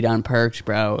OD'd on perks,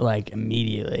 bro, like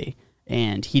immediately.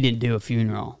 And he didn't do a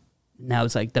funeral. And that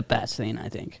was like the best thing, I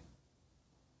think.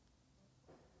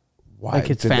 Why? Like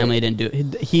his family didn't do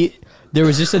it. There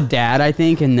was just a dad, I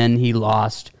think, and then he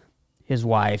lost his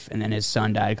wife, and then his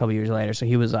son died a couple years later. So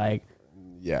he was like,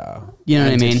 yeah. You know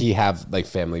what I mean? Did he have like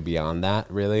family beyond that,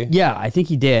 really? yeah, I think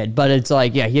he did. But it's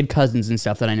like, yeah, he had cousins and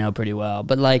stuff that I know pretty well.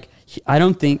 But like, I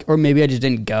don't think, or maybe I just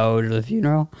didn't go to the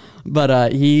funeral.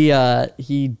 But he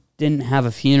didn't have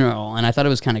a funeral, and I thought it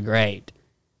was kind of great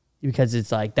because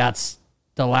it's like that's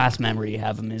the last memory you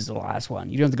have of him is the last one.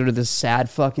 You don't have to go to this sad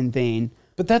fucking thing.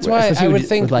 But that's why I would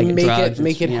think like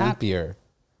make it happier.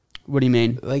 What do you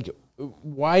mean? Like,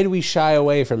 why do we shy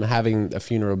away from having a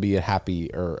funeral be a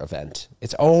happier event?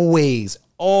 It's always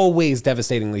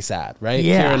devastatingly sad, right?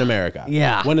 Yeah. Here in America.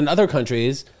 Yeah. When in other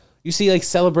countries, you see like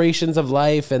celebrations of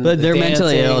life and But they're dancing.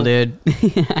 mentally ill, dude.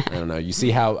 I don't know. You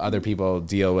see how other people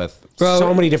deal with Bro,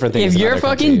 so many different things. If in you're other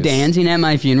fucking countries. dancing at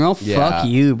my funeral, fuck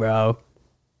you, bro.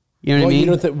 You know what I mean?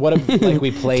 You don't what if like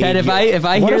we played? Ted, if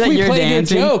I hear that you're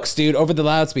dancing, your jokes, dude, over the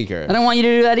loudspeaker. I don't want you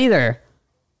to do that either.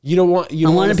 You don't want. I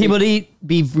wanted people to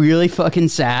be really fucking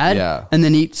sad, and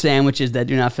then eat sandwiches that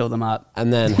do not fill them up.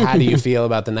 And then, how do you feel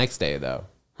about the next day, though?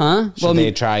 Huh? Should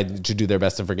they try to do their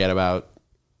best to forget about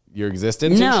your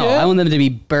existence? No, and shit? I want them to be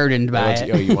burdened by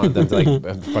it. You want them to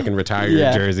like fucking retire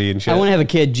your jersey and shit. I want to have a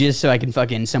kid just so I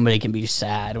can somebody can be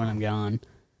sad when I'm gone.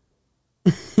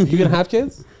 You gonna have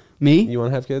kids? Me? You want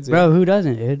to have kids? Yeah. Bro, who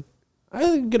doesn't, dude?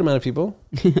 A good amount of people.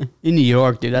 In New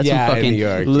York, dude. That's some fucking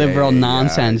liberal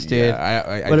nonsense, dude.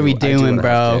 What are we doing,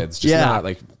 bro? Kids, just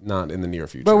not in the near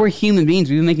future. Bro, we're human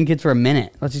beings. We've been making kids for a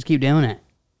minute. Let's just keep doing it.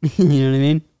 You know what I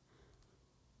mean?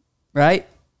 Right?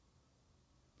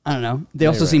 I don't know. They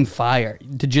also seem fire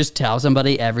to just tell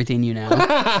somebody everything you know.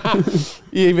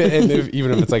 even if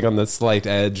it's like on the slight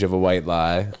edge of a white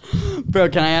lie. Bro,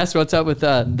 can I ask what's up with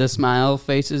the smile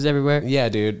faces everywhere? Yeah,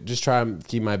 dude. Just try and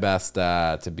keep my best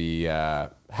to be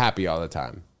happy all the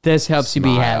time. This helps you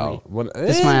be happy.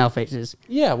 The smile faces.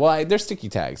 Yeah, well, they're sticky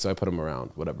tags, so I put them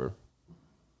around. Whatever.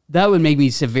 That would make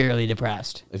me severely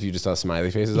depressed. If you just saw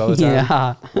smiley faces all the time?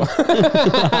 Yeah.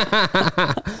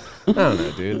 I don't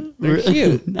know, dude. They're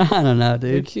cute. I don't know,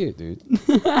 dude. They're cute, dude.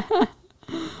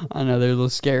 I know, they're a little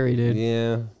scary, dude.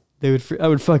 Yeah. I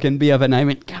would fucking be up at night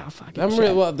and God, fucking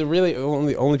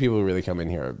The only people who really come in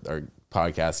here are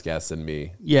podcast guests and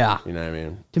me. Yeah. You know what I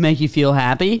mean? To make you feel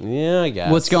happy? Yeah, I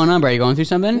guess. What's going on, bro? Are you going through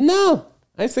something? No.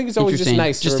 I think it's always just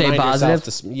nice just to stay remind positive.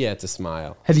 yourself to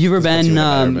smile. Have you ever been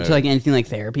to like anything like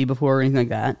therapy before or anything like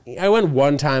that? I went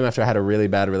one time after I had a really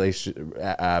bad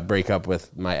breakup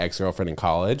with my ex-girlfriend in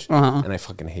college, and I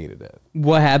fucking hated it.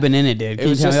 What happened in it, dude? It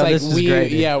was just like this is great,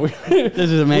 dude. Yeah,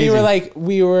 this is amazing.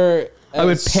 We were. I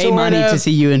would pay money to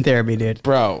see you in therapy, dude.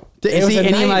 Bro, to see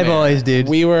any of my boys, dude.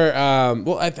 We were.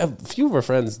 A few of our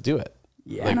friends do it.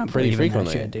 Yeah, like, I'm pretty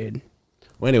frequently, shit, dude.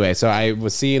 Well, anyway, so I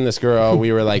was seeing this girl.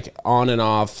 We were like on and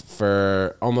off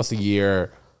for almost a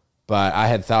year, but I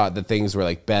had thought that things were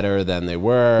like better than they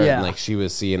were. Yeah. And like she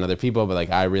was seeing other people, but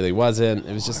like I really wasn't.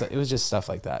 It was just stuff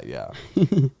like that. Yeah.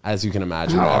 As you can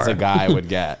imagine, as a guy would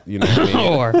get, you know what I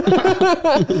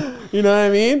mean? You know what I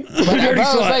mean?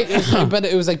 But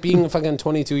it was like being a fucking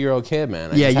 22-year-old kid,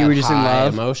 man. You were just in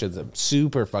love. Emotions. I'm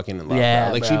super fucking in love. Yeah,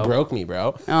 bro. Like bro. she broke me,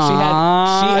 bro. Aww,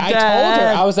 I told her,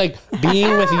 I was like,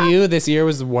 being with you this year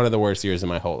was one of the worst years of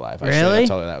my whole life. I Really? I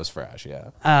told her that was fresh.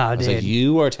 Yeah. Oh, I was dude. like,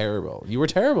 you are terrible. You were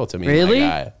terrible to me. Really? My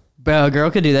guy. Bro, a girl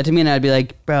could do that to me, and I'd be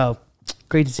like, bro,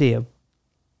 great to see you.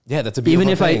 Yeah, that's a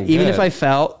beautiful thing. Even if I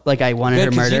felt like I wanted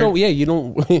her murdered. You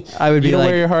don't. I would be you don't like,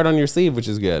 wear your heart on your sleeve, which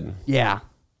is good. Yeah.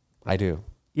 I do.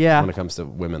 Yeah. When it comes to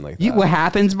women like that. What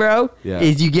happens, bro,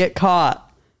 is you get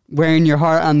caught wearing your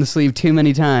heart on the sleeve too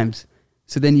many times.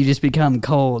 So then you just become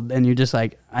cold, and you're just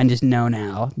like, I just know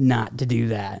now not to do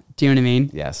that. Do you know what I mean?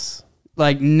 Yes.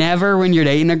 Like, never when you're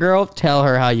dating a girl, tell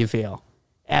her how you feel.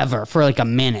 Ever. For like a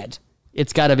minute.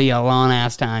 It's got to be a long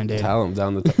ass time, dude. Tell him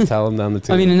down the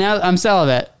tube. I mean, now I'm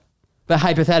celibate, but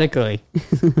hypothetically,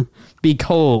 be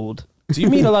cold. Do you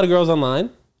meet a lot of girls online?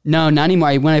 No, not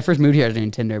anymore. When I first moved here, I was doing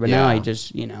Tinder, but now I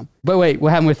just, But wait, what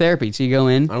happened with therapy? So you go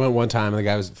in. I went one time, and the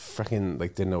guy was freaking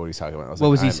like didn't know what he was talking about. I was what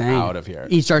like, was he I'm saying? out of here.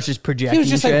 He starts just projecting. He was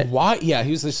just shit. like, why? Yeah,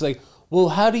 he was just like, well,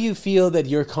 how do you feel that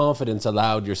your confidence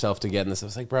allowed yourself to get in this? I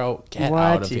was like, bro, get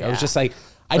out of here. I was just like,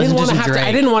 I didn't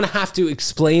want to have to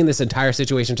explain this entire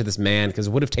situation to this man because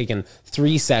it would have taken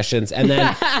 3 sessions, and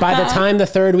then by the time the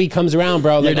 3rd week comes around,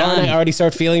 bro, like I already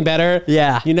start feeling better.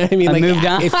 Yeah, you know what I mean? I like moved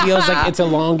on. It feels like it's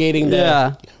elongating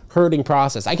the hurting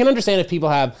process. I can understand if people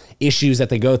have issues that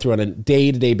they go through on a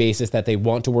day-to-day basis that they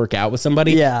want to work out with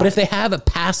somebody. Yeah, but if they have a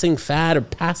passing fad or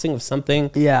passing of something,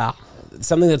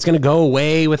 something that's going to go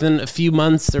away within a few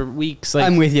months or weeks. Like,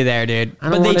 I'm with you there, dude.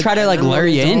 But they try to lure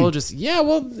you in.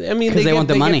 I mean, they want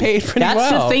the money. Get paid pretty That's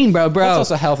well. the thing, bro. That's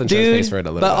also health insurance pays for it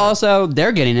a little bit. But also,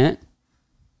 they're getting it.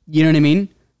 You know what I mean?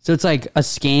 So it's like a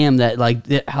scam that, like,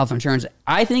 the health insurance.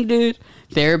 I think, dude,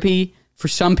 therapy, for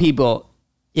some people,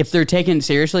 if they're taken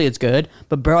seriously, it's good.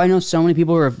 But, bro, I know so many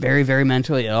people who are very, very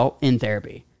mentally ill in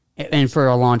therapy. And for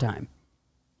a long time.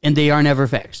 And they are never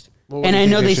fixed. Well, and I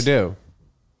know they should do.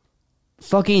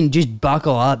 Fucking just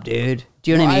buckle up, dude. Do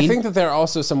you know what I mean? I think that there are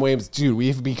also some ways, dude,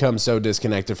 we've become so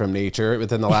disconnected from nature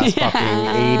within the last fucking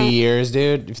 80 years,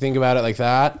 dude. If you think about it like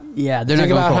that. Yeah, they're think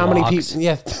not about how many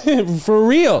people, for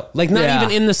real. Like, not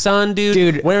even in the sun,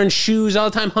 dude. Wearing shoes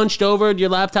all the time, hunched over your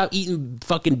laptop, eating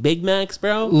fucking Big Macs,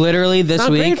 bro. Literally this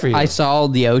week, I saw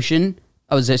the ocean.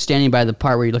 I was standing by the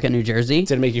part where you look at New Jersey.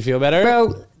 Did it make you feel better?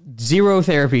 Bro, zero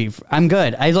therapy. I'm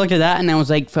good. I looked at that and I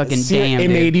was like, fucking damn, it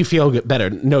made you feel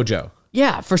better. No joke.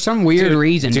 Yeah, for some weird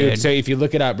reason, dude. So if you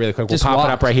look it up really quick, we'll Just pop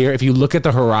it up right here. If you look at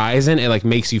the horizon, it like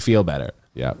makes you feel better.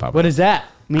 Yeah, pop What does that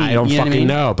mean? I don't fucking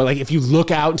know. But like if you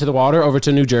look out into the water over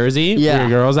to New Jersey, where your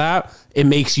girl's at, it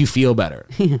makes you feel better.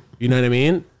 You know what I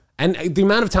mean? And the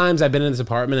amount of times I've been in this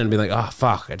apartment and been like, oh,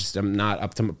 fuck, I'm not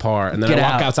up to par. And then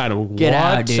I walk outside and get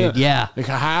out, dude. Yeah. Like,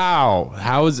 how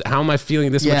am I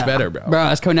feeling this much better, bro? Bro,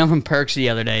 I was coming down from Perks the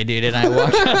other day, dude, and I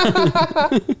walked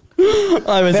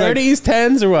I was 30s,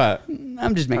 10s, or what?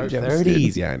 I'm just making jokes.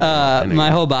 30s, yeah. I know. My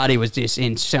whole body was just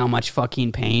in so much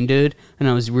fucking pain, dude, and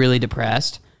I was really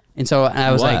depressed. And so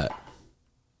I was like,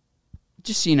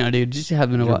 just, dude, just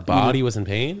having Your body was in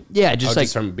pain? Yeah,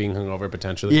 just from being hungover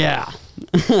potentially? Yeah.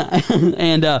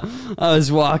 And I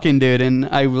was walking, dude, and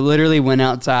I literally went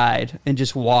outside and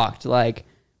just walked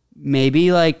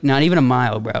maybe not even a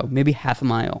mile, bro, maybe half a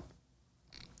mile.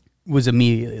 Was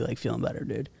immediately feeling better,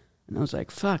 dude. And I was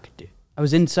like, fuck, dude. I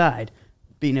was inside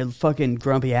being a fucking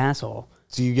grumpy asshole.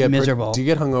 Do you get miserable? Do you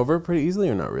get hungover pretty easily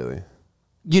or not really?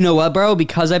 You know what, bro?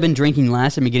 Because I've been drinking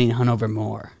less, I'm getting hungover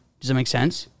more. Does that make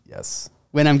sense? Yes.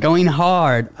 When I'm going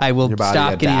hard, I will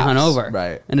stop getting hungover.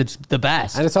 Right. And it's the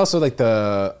best. And it's also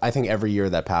I think every year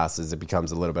that passes, it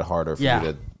becomes a little bit harder for you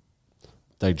to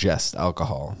digest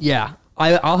alcohol. Yeah.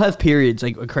 I'll have periods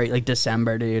like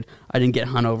December, dude. I didn't get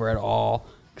hungover at all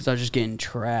because I was just getting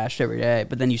trashed every day.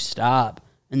 But then you stop.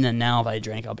 And then now if I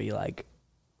drink, I'll be like,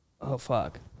 oh,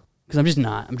 fuck. Because I'm just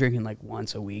not. I'm drinking like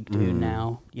once a week, dude,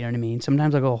 now. You know what I mean?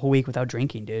 Sometimes I go a whole week without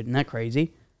drinking, dude. Isn't that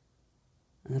crazy?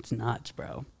 That's nuts,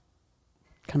 bro.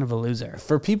 Kind of a loser.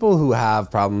 For people who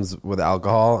have problems with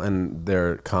alcohol and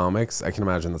they're comics, I can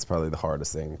imagine that's probably the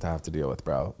hardest thing to have to deal with,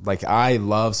 bro. Like, I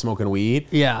love smoking weed.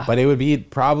 Yeah. But it would be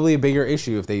probably a bigger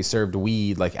issue if they served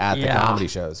weed, like, at the comedy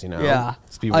shows, you know? Yeah.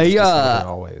 People just be smoking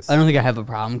always. I don't think I have a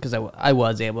problem because I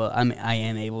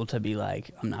am able to be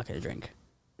like, I'm not going to drink.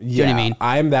 Yeah, you know what I mean?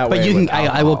 I'm that way. But you with can,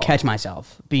 I will alcohol. catch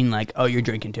myself being like, oh, you're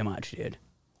drinking too much, dude.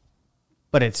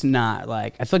 But it's not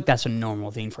like, I feel like that's a normal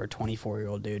thing for a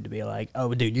 24-year-old dude to be like,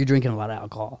 oh, dude, you're drinking a lot of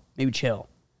alcohol. Maybe chill.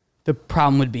 The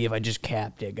problem would be if I just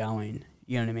kept it going.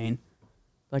 You know what I mean?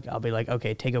 Like, I'll be like,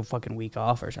 okay, take a fucking week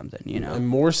off or something, you know? And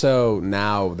more so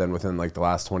now than within, like, the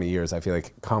last 20 years, I feel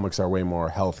like comics are way more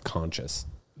health conscious.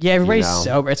 Yeah, everybody's you know?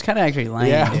 sober. It's kind of actually lame,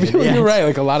 Yeah, dude. you're right.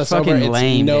 Like, a lot of sober, it's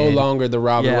lame, no dude. longer the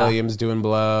Robin Yeah. Williams doing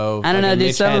blow. I don't know, fucking dude.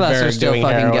 Mitch Some of us are Hedberg still doing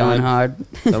fucking heroin. going hard.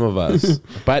 Some of us.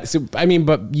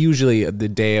 But usually the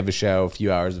day of a show, a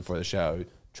few hours before the show,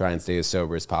 try and stay as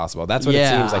sober as possible. That's what it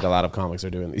Yeah. seems like a lot of comics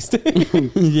are doing these days.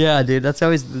 Yeah, dude. That's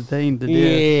always the thing to do.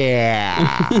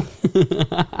 Yeah.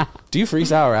 Do you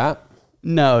freestyle rap?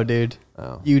 No, dude.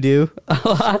 Oh. You do a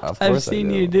lot. Of course I've seen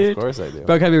I do. you, dude. Of course I do.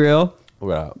 Bro, can I be real?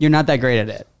 What up? You're not that great at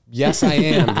it. Yes, I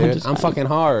am, dude. I'm fucking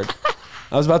hard.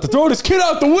 I was about to throw this kid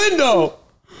out the window.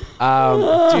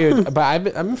 Dude, but I've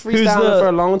been freestyling for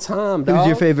a long time, dog. Who's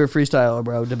your favorite freestyler,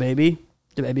 bro? DaBaby?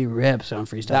 DaBaby rips on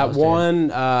freestyles. That dude.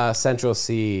 one Central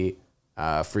C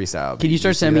freestyle. Can you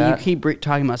start see sending me? You that? keep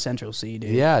talking about Central C,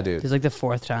 dude. Yeah, dude. It's like the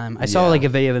fourth time. I saw Yeah. like a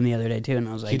video of him the other day too, and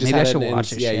I was like, He just maybe I had should an watch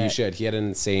this Yeah, shit. you should. He had an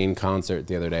insane concert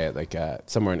the other day at like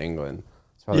somewhere in England.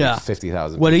 It's probably Yeah. like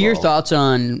 50,000 What are your people. thoughts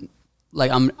on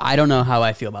like I don't know how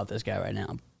I feel about this guy right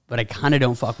now, but I kind of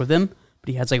don't fuck with him. But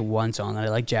he has like one song that I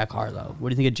like, Jack Harlow. What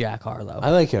do you think of Jack Harlow?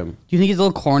 I like him. Do you think he's a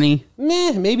little corny?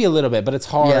 Meh, maybe a little bit, but it's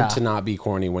hard Yeah. to not be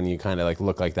corny when you kind of like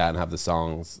look like that and have the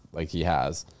songs like he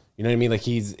has. You know what I mean? Like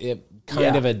he's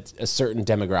kind Yeah. of a certain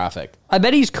demographic. I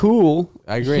bet he's cool.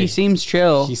 I agree. He seems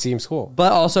chill. He seems cool.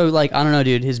 But also, like, I don't know,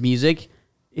 dude. His music,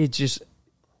 it just,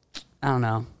 I don't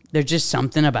know. There's just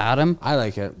something about him. I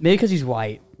like it. Maybe because he's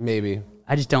white. Maybe.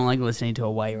 I just don't like listening to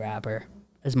a white rapper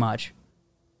as much.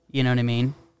 You know what I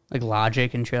mean? Like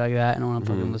Logic and shit like that. I don't want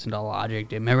to fucking listen to Logic,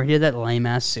 dude. Remember he did that lame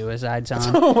ass suicide song?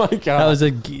 Oh my god. That was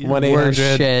the 1-800 worst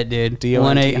shit, dude.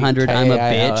 1-800 I'm a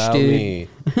bitch,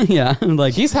 dude. Yeah,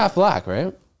 like He's half black,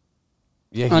 right?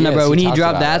 Yeah, oh no, is. bro. When he talks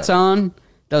dropped about that it. song,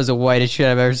 that was the whitest shit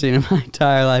I've ever seen in my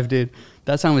entire life, dude.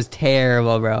 That song was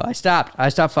terrible, bro. I stopped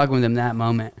fucking with him that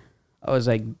moment. I was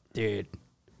like, dude,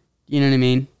 you know what I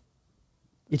mean?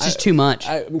 It's just too much.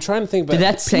 I'm trying to think. But Did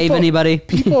that save anybody?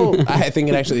 People, I think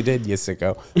it actually did. You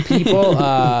sicko.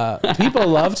 People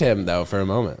loved him though for a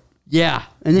moment. Yeah,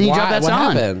 and then he Why? dropped that What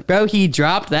song, happened? bro. He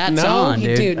dropped that song, he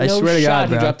dude. did. I No swear to shot. God,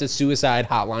 bro. He dropped a suicide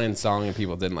hotline song and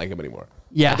people didn't like him anymore.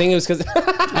 Yeah. I think it was because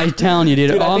I'm telling you,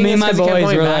 dude. All me and my boys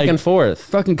were back like, and forth.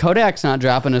 fucking Kodak's not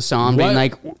dropping a song being What?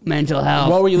 like mental health.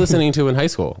 What were you listening to in high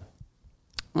school?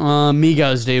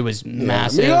 Migos, dude, was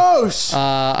massive. Migos!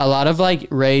 A lot of like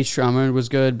Ray Strummer was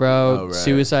good, bro. Oh, right.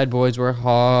 Suicide Boys were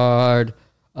hard.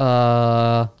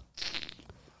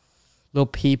 Lil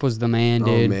Peep was the man,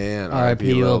 dude. man,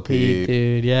 R.I.P. Lil Lil Peep, Peep.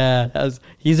 dude. Yeah,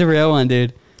 he's a real one,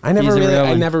 dude. I never He's a real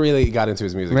one. really got into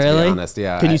his music. Really? To be honest,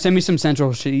 yeah. Can you send me some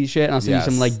Central C shit? And I'll send Yes.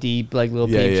 you some like deep, like Lil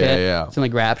Yeah, Peep yeah, shit. yeah. Some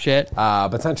like rap shit.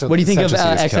 Potential. What do you think of,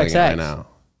 Central C is killing it XXX? right now?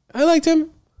 I liked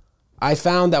him. I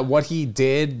found that what he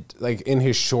did, like in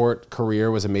his short career,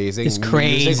 was amazing. It's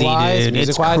crazy, Music-wise, dude. It's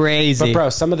music-wise. crazy. But bro,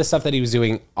 some of the stuff that he was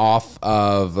doing off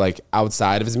of, like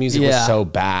outside of his music, was Yeah. so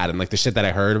bad, and like the shit that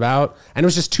I heard about, and it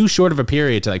was just too short of a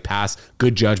period to like pass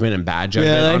good judgment and bad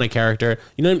judgment Really? on a character.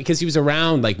 You know, because he was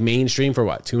around like mainstream for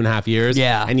what 2.5 years.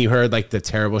 Yeah. and you heard like the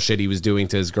terrible shit he was doing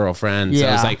to his girlfriend. So it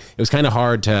Yeah. was like it was kind of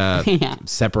hard to Yeah.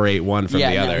 separate one from Yeah,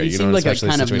 the no, other. he you seemed know, like a especially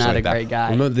kind of situations not like a that. great guy.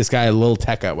 Remember this guy, Lil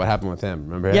Tecca? What happened with him?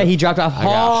 Remember him? Yeah, he dropped off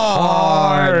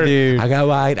hard, dude. I got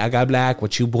white, I got black.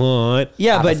 What you want?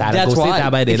 Yeah, I but decided to that's go sit why.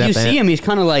 down by the If you elephant. see him, he's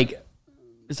kind of like,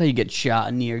 that's how you get shot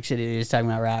in New York City. Just talking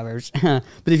about rappers. But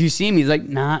if you see him, he's like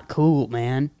not cool,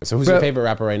 man. So who's Bro- your favorite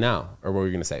rapper right now? Or what were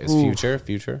you gonna say? Is Future?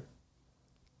 Future?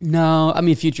 No, I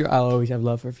mean Future. I'll always have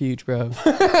love for Future, bro.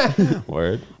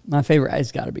 Word. My favorite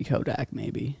has got to be Kodak,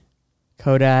 maybe.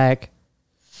 Kodak.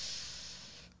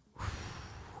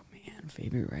 Man,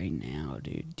 favorite right now,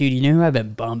 dude. Dude, you know who I've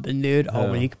been bumping, dude? All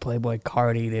week? Playboy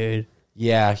Cardi, dude.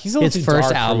 Yeah, he's a little His too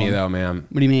first dark for me album. though, man.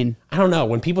 What do you mean? I don't know.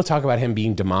 When people talk about him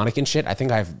being demonic and shit, I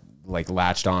think I've like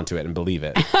latched onto it and believe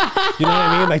it. You know what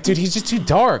I mean? Like, dude, he's just too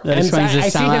dark. That explains I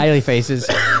his see him- smiley faces.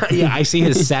 yeah, I see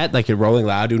his set like it Rolling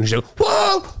Loud doing his show.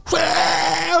 Whoa,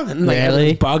 whoa, And like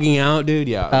Really? bugging out, dude.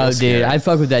 Yeah. Oh, dude, I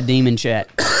fuck with that demon shit.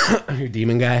 You're a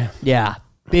demon guy. Yeah,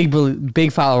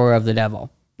 big follower of the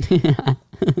devil.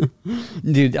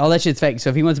 Dude, all that shit's fake. So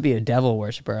if he wants to be a devil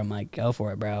worshiper, I'm like, go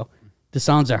for it, bro. The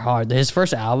songs are hard. His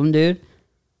first album, dude,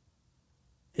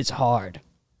 it's hard.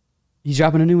 He's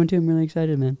dropping a new one too. I'm really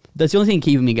excited, man. That's the only thing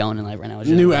keeping me going in life right now. Is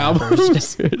just New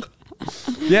rappers. album.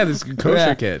 Yeah, this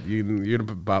kosher kid. You're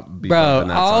gonna be bro.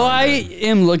 that All song, I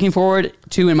am looking forward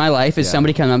to in my life is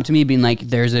somebody coming up to me being like,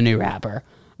 "There's a new rapper,"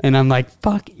 and I'm like,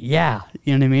 "Fuck yeah!"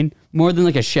 You know what I mean? More than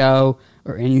like a show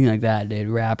or anything like that, dude.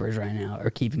 Rappers right now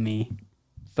are keeping me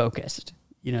focused.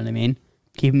 You know what I mean?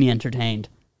 Keeping me entertained.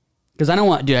 Because I don't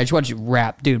want, dude. I just watch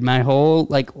rap, dude. My whole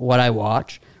what I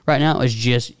watch right now is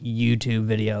just YouTube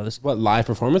videos. What, live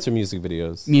performance or music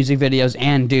videos? Music videos,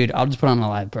 and dude, I'll just put on a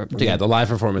live. Yeah, the live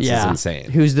performance is insane.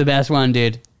 Who's the best one,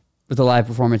 dude? With the live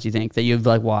performance, you think that you've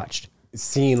watched?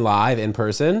 Seen live in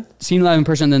person? Seen live in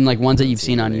person, then ones that you've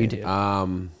seen on YouTube.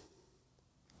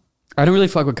 I don't really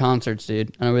fuck with concerts,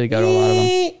 dude. I don't really go to a lot of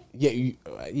them.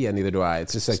 Yeah, neither do I.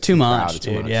 It's just like It's too much, crowded,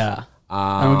 dude. Yeah.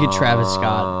 I don't get Travis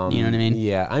Scott. You know what I mean?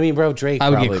 Yeah, I mean, bro, Drake. I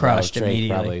would probably, get crushed bro. Drake,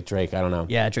 immediately. Probably Drake. I don't know.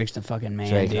 Yeah, Drake's the fucking man,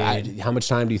 Drake. dude. How much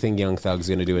time do you think Young Thug's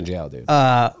gonna do in jail, dude?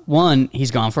 One, he's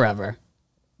gone forever.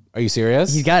 Are you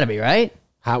serious? He's got to be, right?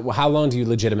 How long do you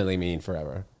legitimately mean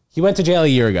forever? He went to jail a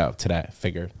year ago today.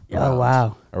 Figured. Oh,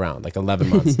 wow. Around like 11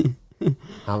 months.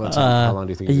 How long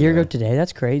do you think? A year ago today?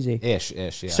 That's crazy. Ish. Yeah.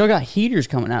 Still got Heaters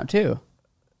coming out, too.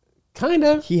 Kind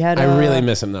of. He had. I really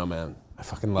miss him though, man. I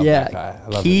fucking love that guy. I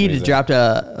love his music. Dropped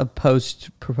a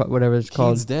post, whatever it's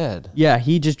called. He's dead. Yeah,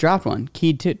 he just dropped one.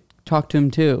 Keed talked to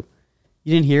him too.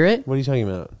 You didn't hear it? What are you talking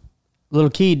about? Little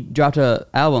Keed dropped a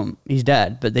album. He's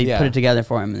dead, but they put it together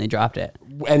for him and they dropped it.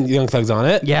 And Young Thug's on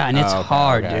it? Yeah, and it's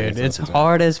hard, dude. It's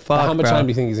hard as fuck. How much time do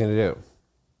you think he's gonna do?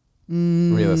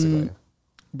 Realistically.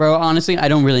 Bro, honestly, I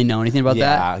don't really know anything about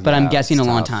that, but I'm guessing a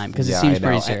long time because it seems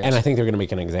pretty serious. And I think they're going to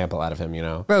make an example out of him, you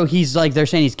know? Bro, he's they're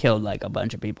saying he's killed a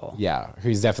bunch of people. Yeah,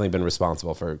 he's definitely been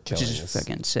responsible for killing. Which is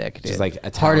fucking sick, dude. Just like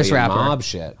Italian hardest rapper, mob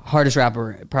shit. Hardest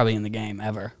rapper probably in the game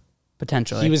ever,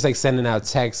 potentially. He was sending out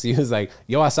texts. He was like,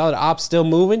 yo, I saw the ops still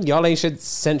moving. Y'all ain't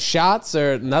sent shots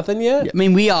or nothing yet? I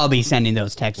mean, we all be sending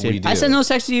those texts, dude. I send those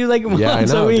texts to you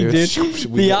once a week, dude.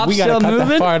 The ops still moving? Cut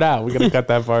that part out. We got to cut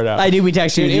that part out. I do. We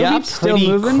text you. The ops still moving?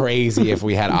 It would be pretty crazy if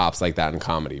we had ops like that in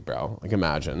comedy, bro. Like,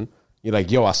 imagine. You're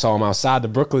like, yo, I saw him outside the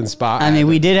Brooklyn spot. I mean,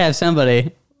 we did have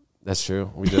somebody. That's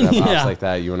true. We did have ops like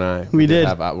that, you and I. We did.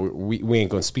 We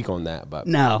ain't going to speak on that, but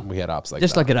no, we had ops like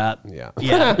just that. Just look it up. Yeah.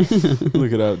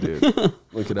 Look it up, dude.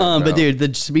 Look it up, but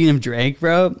dude, speaking of Drake,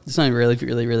 bro, it's something really,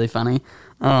 really, really funny.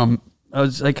 I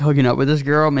was hooking up with this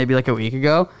girl maybe a week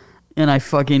ago, and I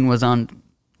fucking was on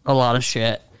a lot of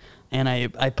shit. And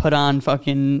I put on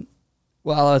fucking,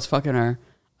 while I was fucking her,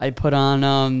 I put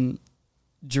on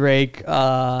Drake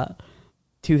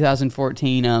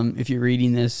 2014, if you're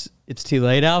reading this, It's Too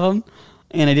Late album.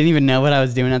 And I didn't even know what I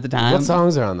was doing at the time. What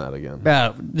songs are on that again?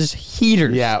 Bro, just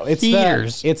Heaters. Yeah, it's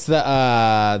Heaters. It's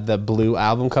the blue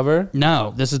album cover.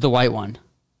 No, this is the white one.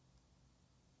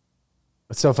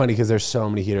 It's so funny because there's so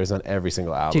many Heaters on every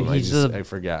single album. Dude, I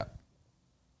forget.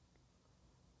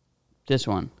 This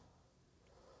one.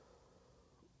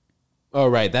 Oh,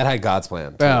 right. That had God's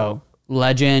Plan. Bro,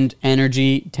 Legend,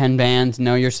 Energy, 10 Bands,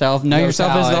 Know Yourself. Know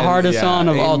Yourself is the hardest song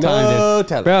of all time,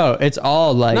 dude. Bro, it's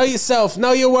all Know yourself,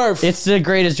 know your worth. It's the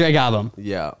greatest Drake album.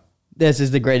 Yeah. This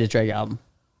is the greatest Drake album.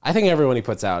 I think everyone he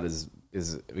puts out is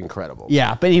incredible.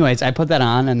 Yeah, but anyways, I put that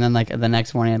on, and then the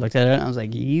next morning I looked at it, and I was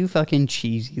like, you fucking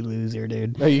cheesy loser,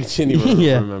 dude. No, you didn't even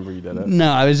remember you did it.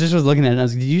 No, I was looking at it, and I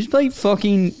was like, did you just play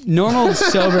fucking normal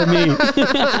sober me?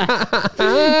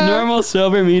 Normal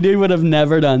sober me, dude, would have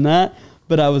never done that,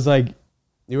 but I was like...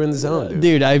 You were in the zone, dude.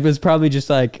 Dude, I was probably just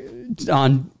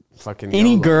on fucking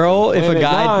any girl, if a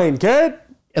guy... kid.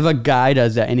 If a guy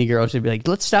does that, any girl should be like,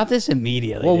 let's stop this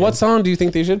immediately. Well, what song do you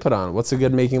think they should put on? What's a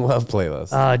good Making Love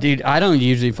playlist? Dude, I don't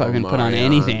usually fucking put on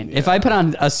anything. Yeah. If I put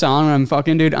on a song when I'm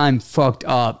fucking, dude, I'm fucked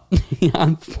up.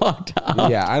 I'm fucked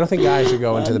up. Yeah, I don't think guys should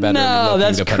go into the bedroom. No,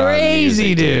 that's to put crazy, on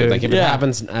music, dude. Like if it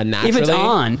happens naturally. If it's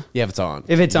on. Yeah, if it's on.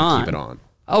 If it's on. Keep it on.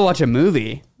 I'll watch a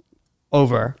movie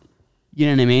over. You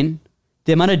know what I mean?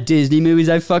 The amount of Disney movies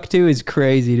I fuck to is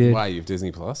crazy, dude. Why, you have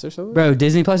Disney Plus or something? Bro,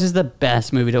 Disney Plus is the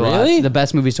best movie to watch. The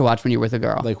best movies to watch when you're with a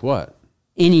girl. Like what?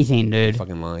 Anything, dude.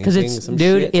 Fucking Lion King, some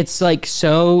dude, shit? it's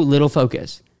so little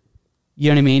focus.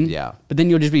 You know what I mean? Yeah. But then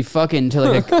you'll just be fucking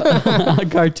to a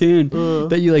cartoon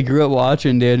that you grew up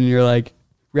watching, dude, and you're like,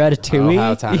 Ratatouille? Oh,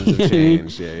 how times have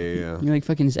changed. Yeah. You're like,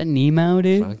 fucking, is that Nemo,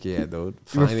 dude? Fuck yeah, dude.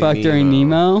 You were fucked during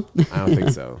Nemo? I don't think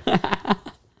so.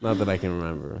 Not that I can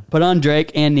remember. Put on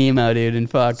Drake and Nemo, dude, and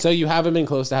fuck. So you haven't been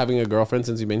close to having a girlfriend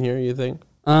since you've been here, you think?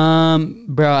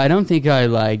 Bro, I don't think I,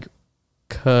 like,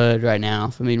 could right now,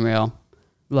 if I'm being real.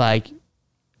 Like,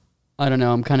 I don't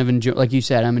know. I'm kind of enjoying, like you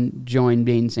said, I'm enjoying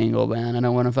being single, man. I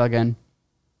don't want to fucking,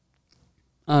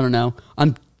 I don't know.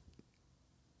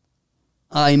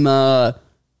 I'm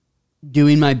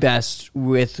doing my best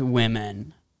with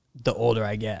women. The older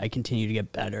I get, I continue to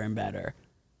get better and better.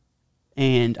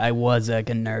 And I was like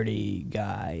a nerdy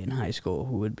guy in high school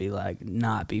who would be like,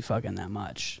 not be fucking that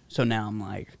much. So now I'm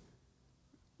like,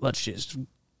 let's just,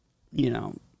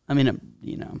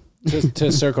 Just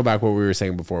to circle back what we were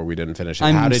saying before we didn't finish it.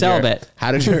 I'm celibate.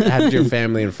 How did your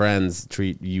family and friends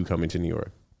treat you coming to New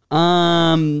York?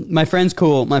 My friends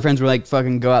cool. My friends were like,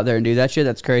 fucking go out there and do that shit.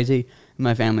 That's crazy.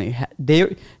 My family,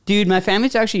 my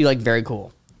family's actually like very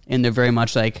cool. And they're very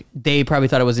much like, they probably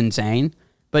thought it was insane,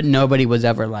 but nobody was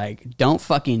ever like, don't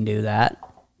fucking do that.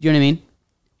 Do you know what I mean?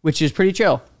 Which is pretty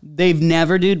chill. They've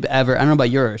never, dude, ever, I don't know about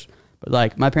yours, but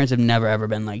like my parents have never ever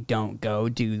been like, don't go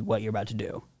do what you're about to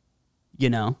do. You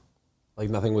know? Like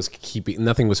nothing was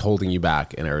holding you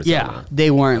back in Arizona. Yeah,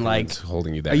 they weren't like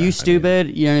holding you there. Are you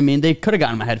stupid? You know what I mean? They could have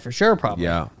gotten in my head for sure, probably.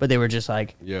 Yeah, but they were just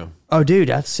like, yeah. Oh, dude,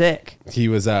 that's sick. He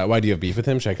was. Why do you have beef with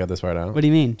him? Check out this part out. What do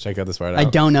you mean? Check out this part out. I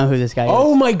don't know who this guy is.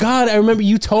 Oh my god! I remember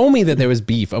you told me that there was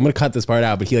beef. I'm gonna cut this part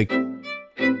out, but he like.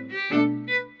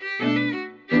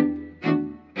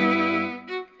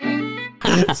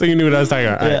 So you knew what I was talking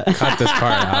about. All right, cut this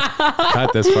part out.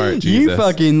 Cut this part. Jesus. You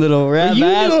fucking little rat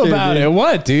bastard. You knew about it.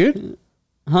 What, dude?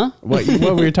 Huh? What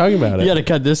were you talking about? You got to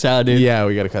cut this out, dude. Yeah,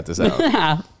 we got to cut this out.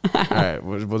 All right,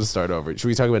 we'll just start over. Should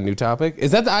we talk about a new topic?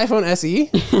 Is that the iPhone SE?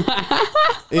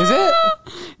 Is it?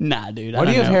 Nah, dude. Why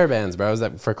do you have hairbands, bro? Is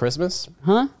that for Christmas?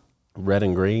 Huh? Red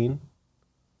and green?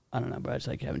 I don't know, bro. It's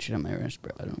like having shit on my wrist,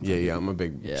 bro. Yeah. I'm a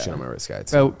big shit on my wrist guy.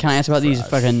 Bro, can I ask about these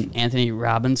fucking Tony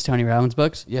Robbins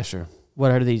books? Yeah, sure.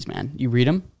 What are these, man? You read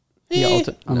them?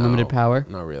 Unlimited power?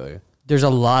 Not really. There's a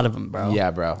lot of them, bro.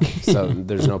 Yeah, bro. So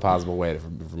there's no possible way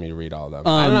for me to read all of them.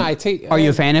 I don't know. Are you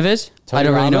a fan of his? I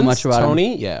don't really know much about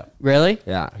Tony? him. Yeah. Really?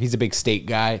 Yeah. He's a big state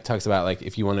guy. Talks about like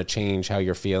if you want to change how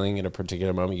you're feeling in a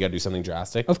particular moment, you got to do something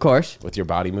drastic. Of course. With your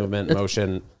body movement,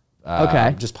 motion.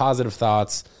 Okay. Just positive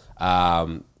thoughts,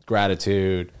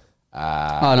 gratitude.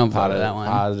 I don't follow that one.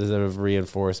 Positive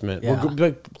reinforcement. Yeah.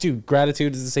 Well, dude,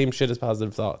 gratitude is the same shit as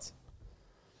positive thoughts.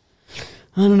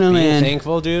 I don't know, Being man.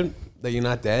 thankful, dude, that you're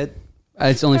not dead.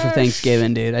 It's only for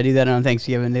Thanksgiving, dude. I do that on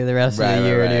Thanksgiving Day. The rest of the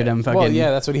year, dude, I'm fucking... Well, yeah,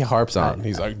 that's what he harps on.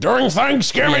 He's like, during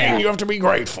Thanksgiving, you have to be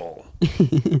grateful.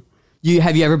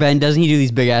 Have you ever been? Doesn't he do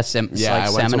these big ass seminars? I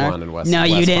went to one in West. No,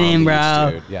 you West didn't, Palm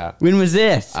bro. Beach, dude. Yeah. When was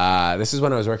this? This is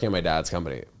when I was working at my dad's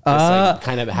company.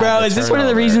 Kind of had bro, the is this one of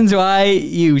the turnover. reasons why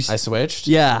you... I switched?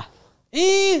 Yeah.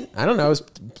 I don't know.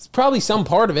 It's probably some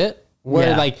part of it.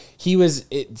 Where like he was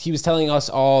telling us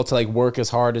all to like work as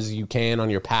hard as you can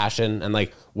on your passion, and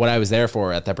like what I was there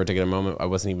for at that particular moment I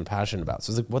wasn't even passionate about.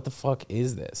 So I was like, what the fuck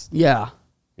is this? Yeah.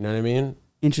 You know what I mean?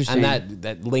 Interesting. And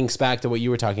that links back to what you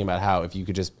were talking about, how if you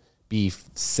could just be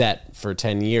set for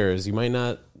 10 years, you might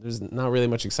not, there's not really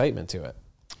much excitement to it.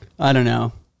 I don't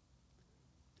know.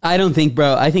 I don't think,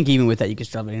 bro, I think even with that you could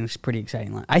still have a pretty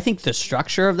exciting. I think the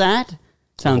structure of that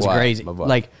sounds crazy.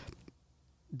 Like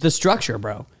the structure,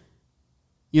 bro.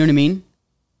 You know what I mean?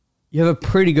 You have a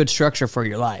pretty good structure for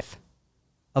your life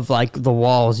of like the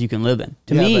walls you can live in.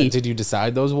 To me, but did you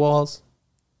decide those walls?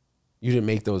 You didn't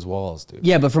make those walls, dude.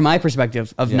 Yeah, but from my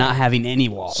perspective of not having any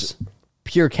walls,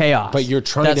 pure chaos. But you're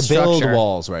trying to build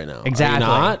walls right now. Exactly.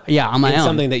 Are you not? Yeah, on my own.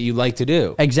 Something that you like to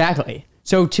do. Exactly.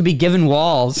 So to be given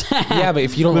walls, yeah, but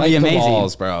if you don't like the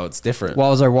walls, bro, it's different.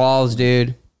 Walls are walls,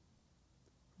 dude.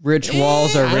 Rich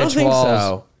walls are rich walls. I don't think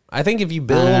so. I think if you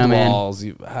build walls,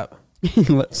 you have... Are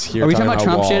we talking about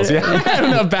Trump walls. shit? Yeah. I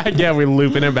don't know. We're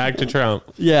looping it back to Trump.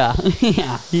 Yeah.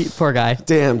 Poor guy.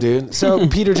 Damn, dude. So,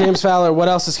 Peter James Fowler, what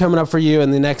else is coming up for you in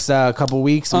the next couple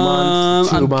weeks, months,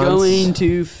 2 months? I'm going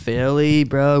to Philly,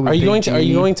 bro. Are you going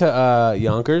to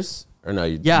Yonkers? Or no?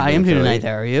 Yeah, I am here tonight.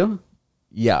 There, are you?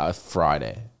 Yeah,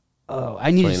 Friday. Oh,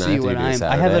 I need to see what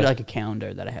I have like a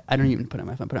calendar that I don't even put on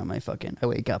my phone. Put on my fucking. I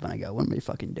wake up and I go, what am I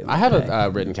fucking doing? I have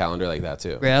a written calendar like that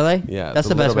too. Really? Yeah, that's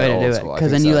the best way to do it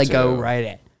because then you like go write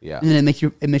it. Yeah, and then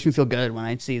it makes me feel good when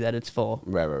I see that it's full.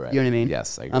 Right. You know what I mean?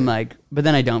 Yes, I agree. I'm like, but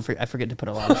then I don't. I forget to put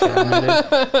a lot of shit on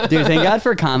there, dude. Thank God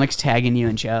for comics tagging you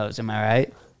in shows. Am I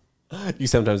right? You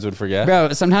sometimes would forget.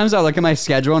 Bro, sometimes I'll look at my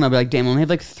schedule and I'll be like, damn, I only have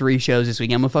like 3 shows this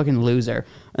week. I'm a fucking loser.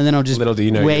 And then I'll just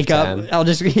wake up. I'll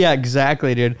just, yeah,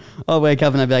 exactly, dude. I'll wake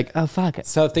up and I'll be like, oh, fuck it.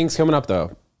 So things coming up,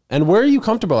 though. And where are you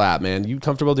comfortable at, man? You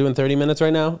comfortable doing 30 minutes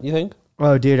right now, you think?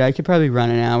 Oh, dude, I could probably run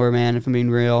an hour, man, if I'm being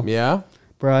real. Yeah?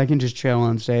 Bro, I can just chill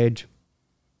on stage.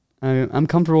 I'm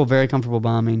comfortable, very comfortable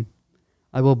bombing.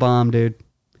 I will bomb, dude.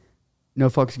 No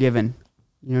fucks given.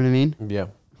 You know what I mean? Yeah.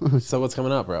 So what's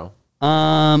coming up, bro?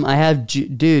 I have,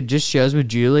 dude, just shows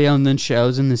with Julio and then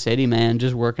shows in the city, man.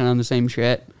 Just working on the same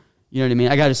shit. You know what I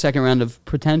mean? I got a second round of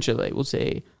potentially. We'll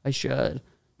see. I should.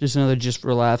 Just another Just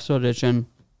for Laughs audition.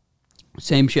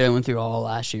 Same shit I went through all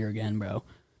last year again, bro.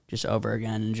 Just over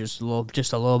again, and just a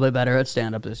little bit better at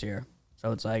stand up this year.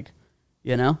 So it's like,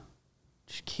 you know,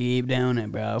 just keep doing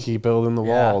it, bro. Keep building the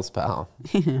walls, pal.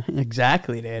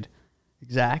 Exactly, dude.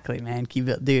 Exactly, man. Keep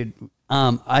it, dude.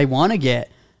 I want to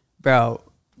get, bro.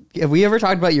 Have we ever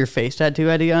talked about your face tattoo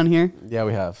idea on here? Yeah,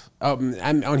 we have. Oh,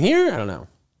 I'm on here. I don't know,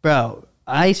 bro.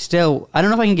 I don't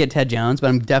know if I can get Ted Jones, but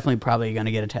I'm definitely probably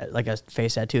gonna get a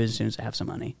face tattoo as soon as I have some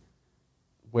money.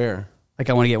 Where? Like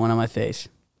I want to get one on my face.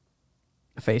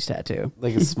 A face tattoo.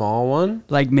 Like a small one?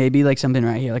 Like maybe like something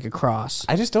right here, like a cross.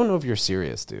 I just don't know if you're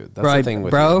serious, dude. That's the thing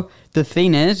with you. The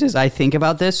thing is I think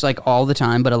about this like all the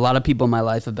time, but a lot of people in my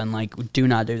life have been like, do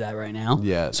not do that right now.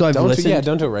 Yeah. So don't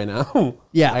do it right now.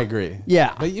 Yeah. I agree.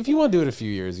 Yeah. But if you want to do it a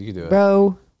few years, you can do it.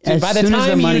 Bro, dude, by the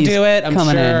time you do it, I'm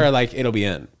sure like it'll be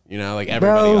in. You know, like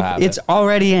everybody will have it's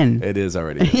already in. It is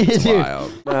already in. It's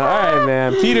wild. All right,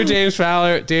 man. Peter James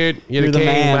Fowler, dude, you're the king,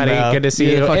 man, buddy. Bro. Good to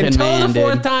see you. Until the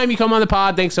fourth time you come on the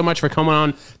pod, thanks so much for coming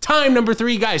on. Time number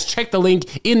 3, guys, check the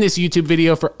link in this YouTube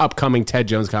video for upcoming Ted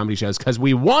Jones comedy shows because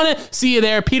we want to see you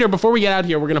there. Peter, before we get out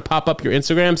here, we're going to pop up your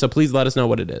Instagram, so please let us know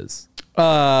what it is.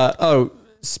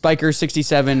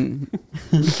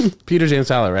 Spiker67. Peter James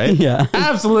Fowler, right? Yeah.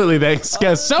 Absolutely. Thanks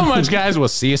so much, guys. We'll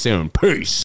see you soon. Peace.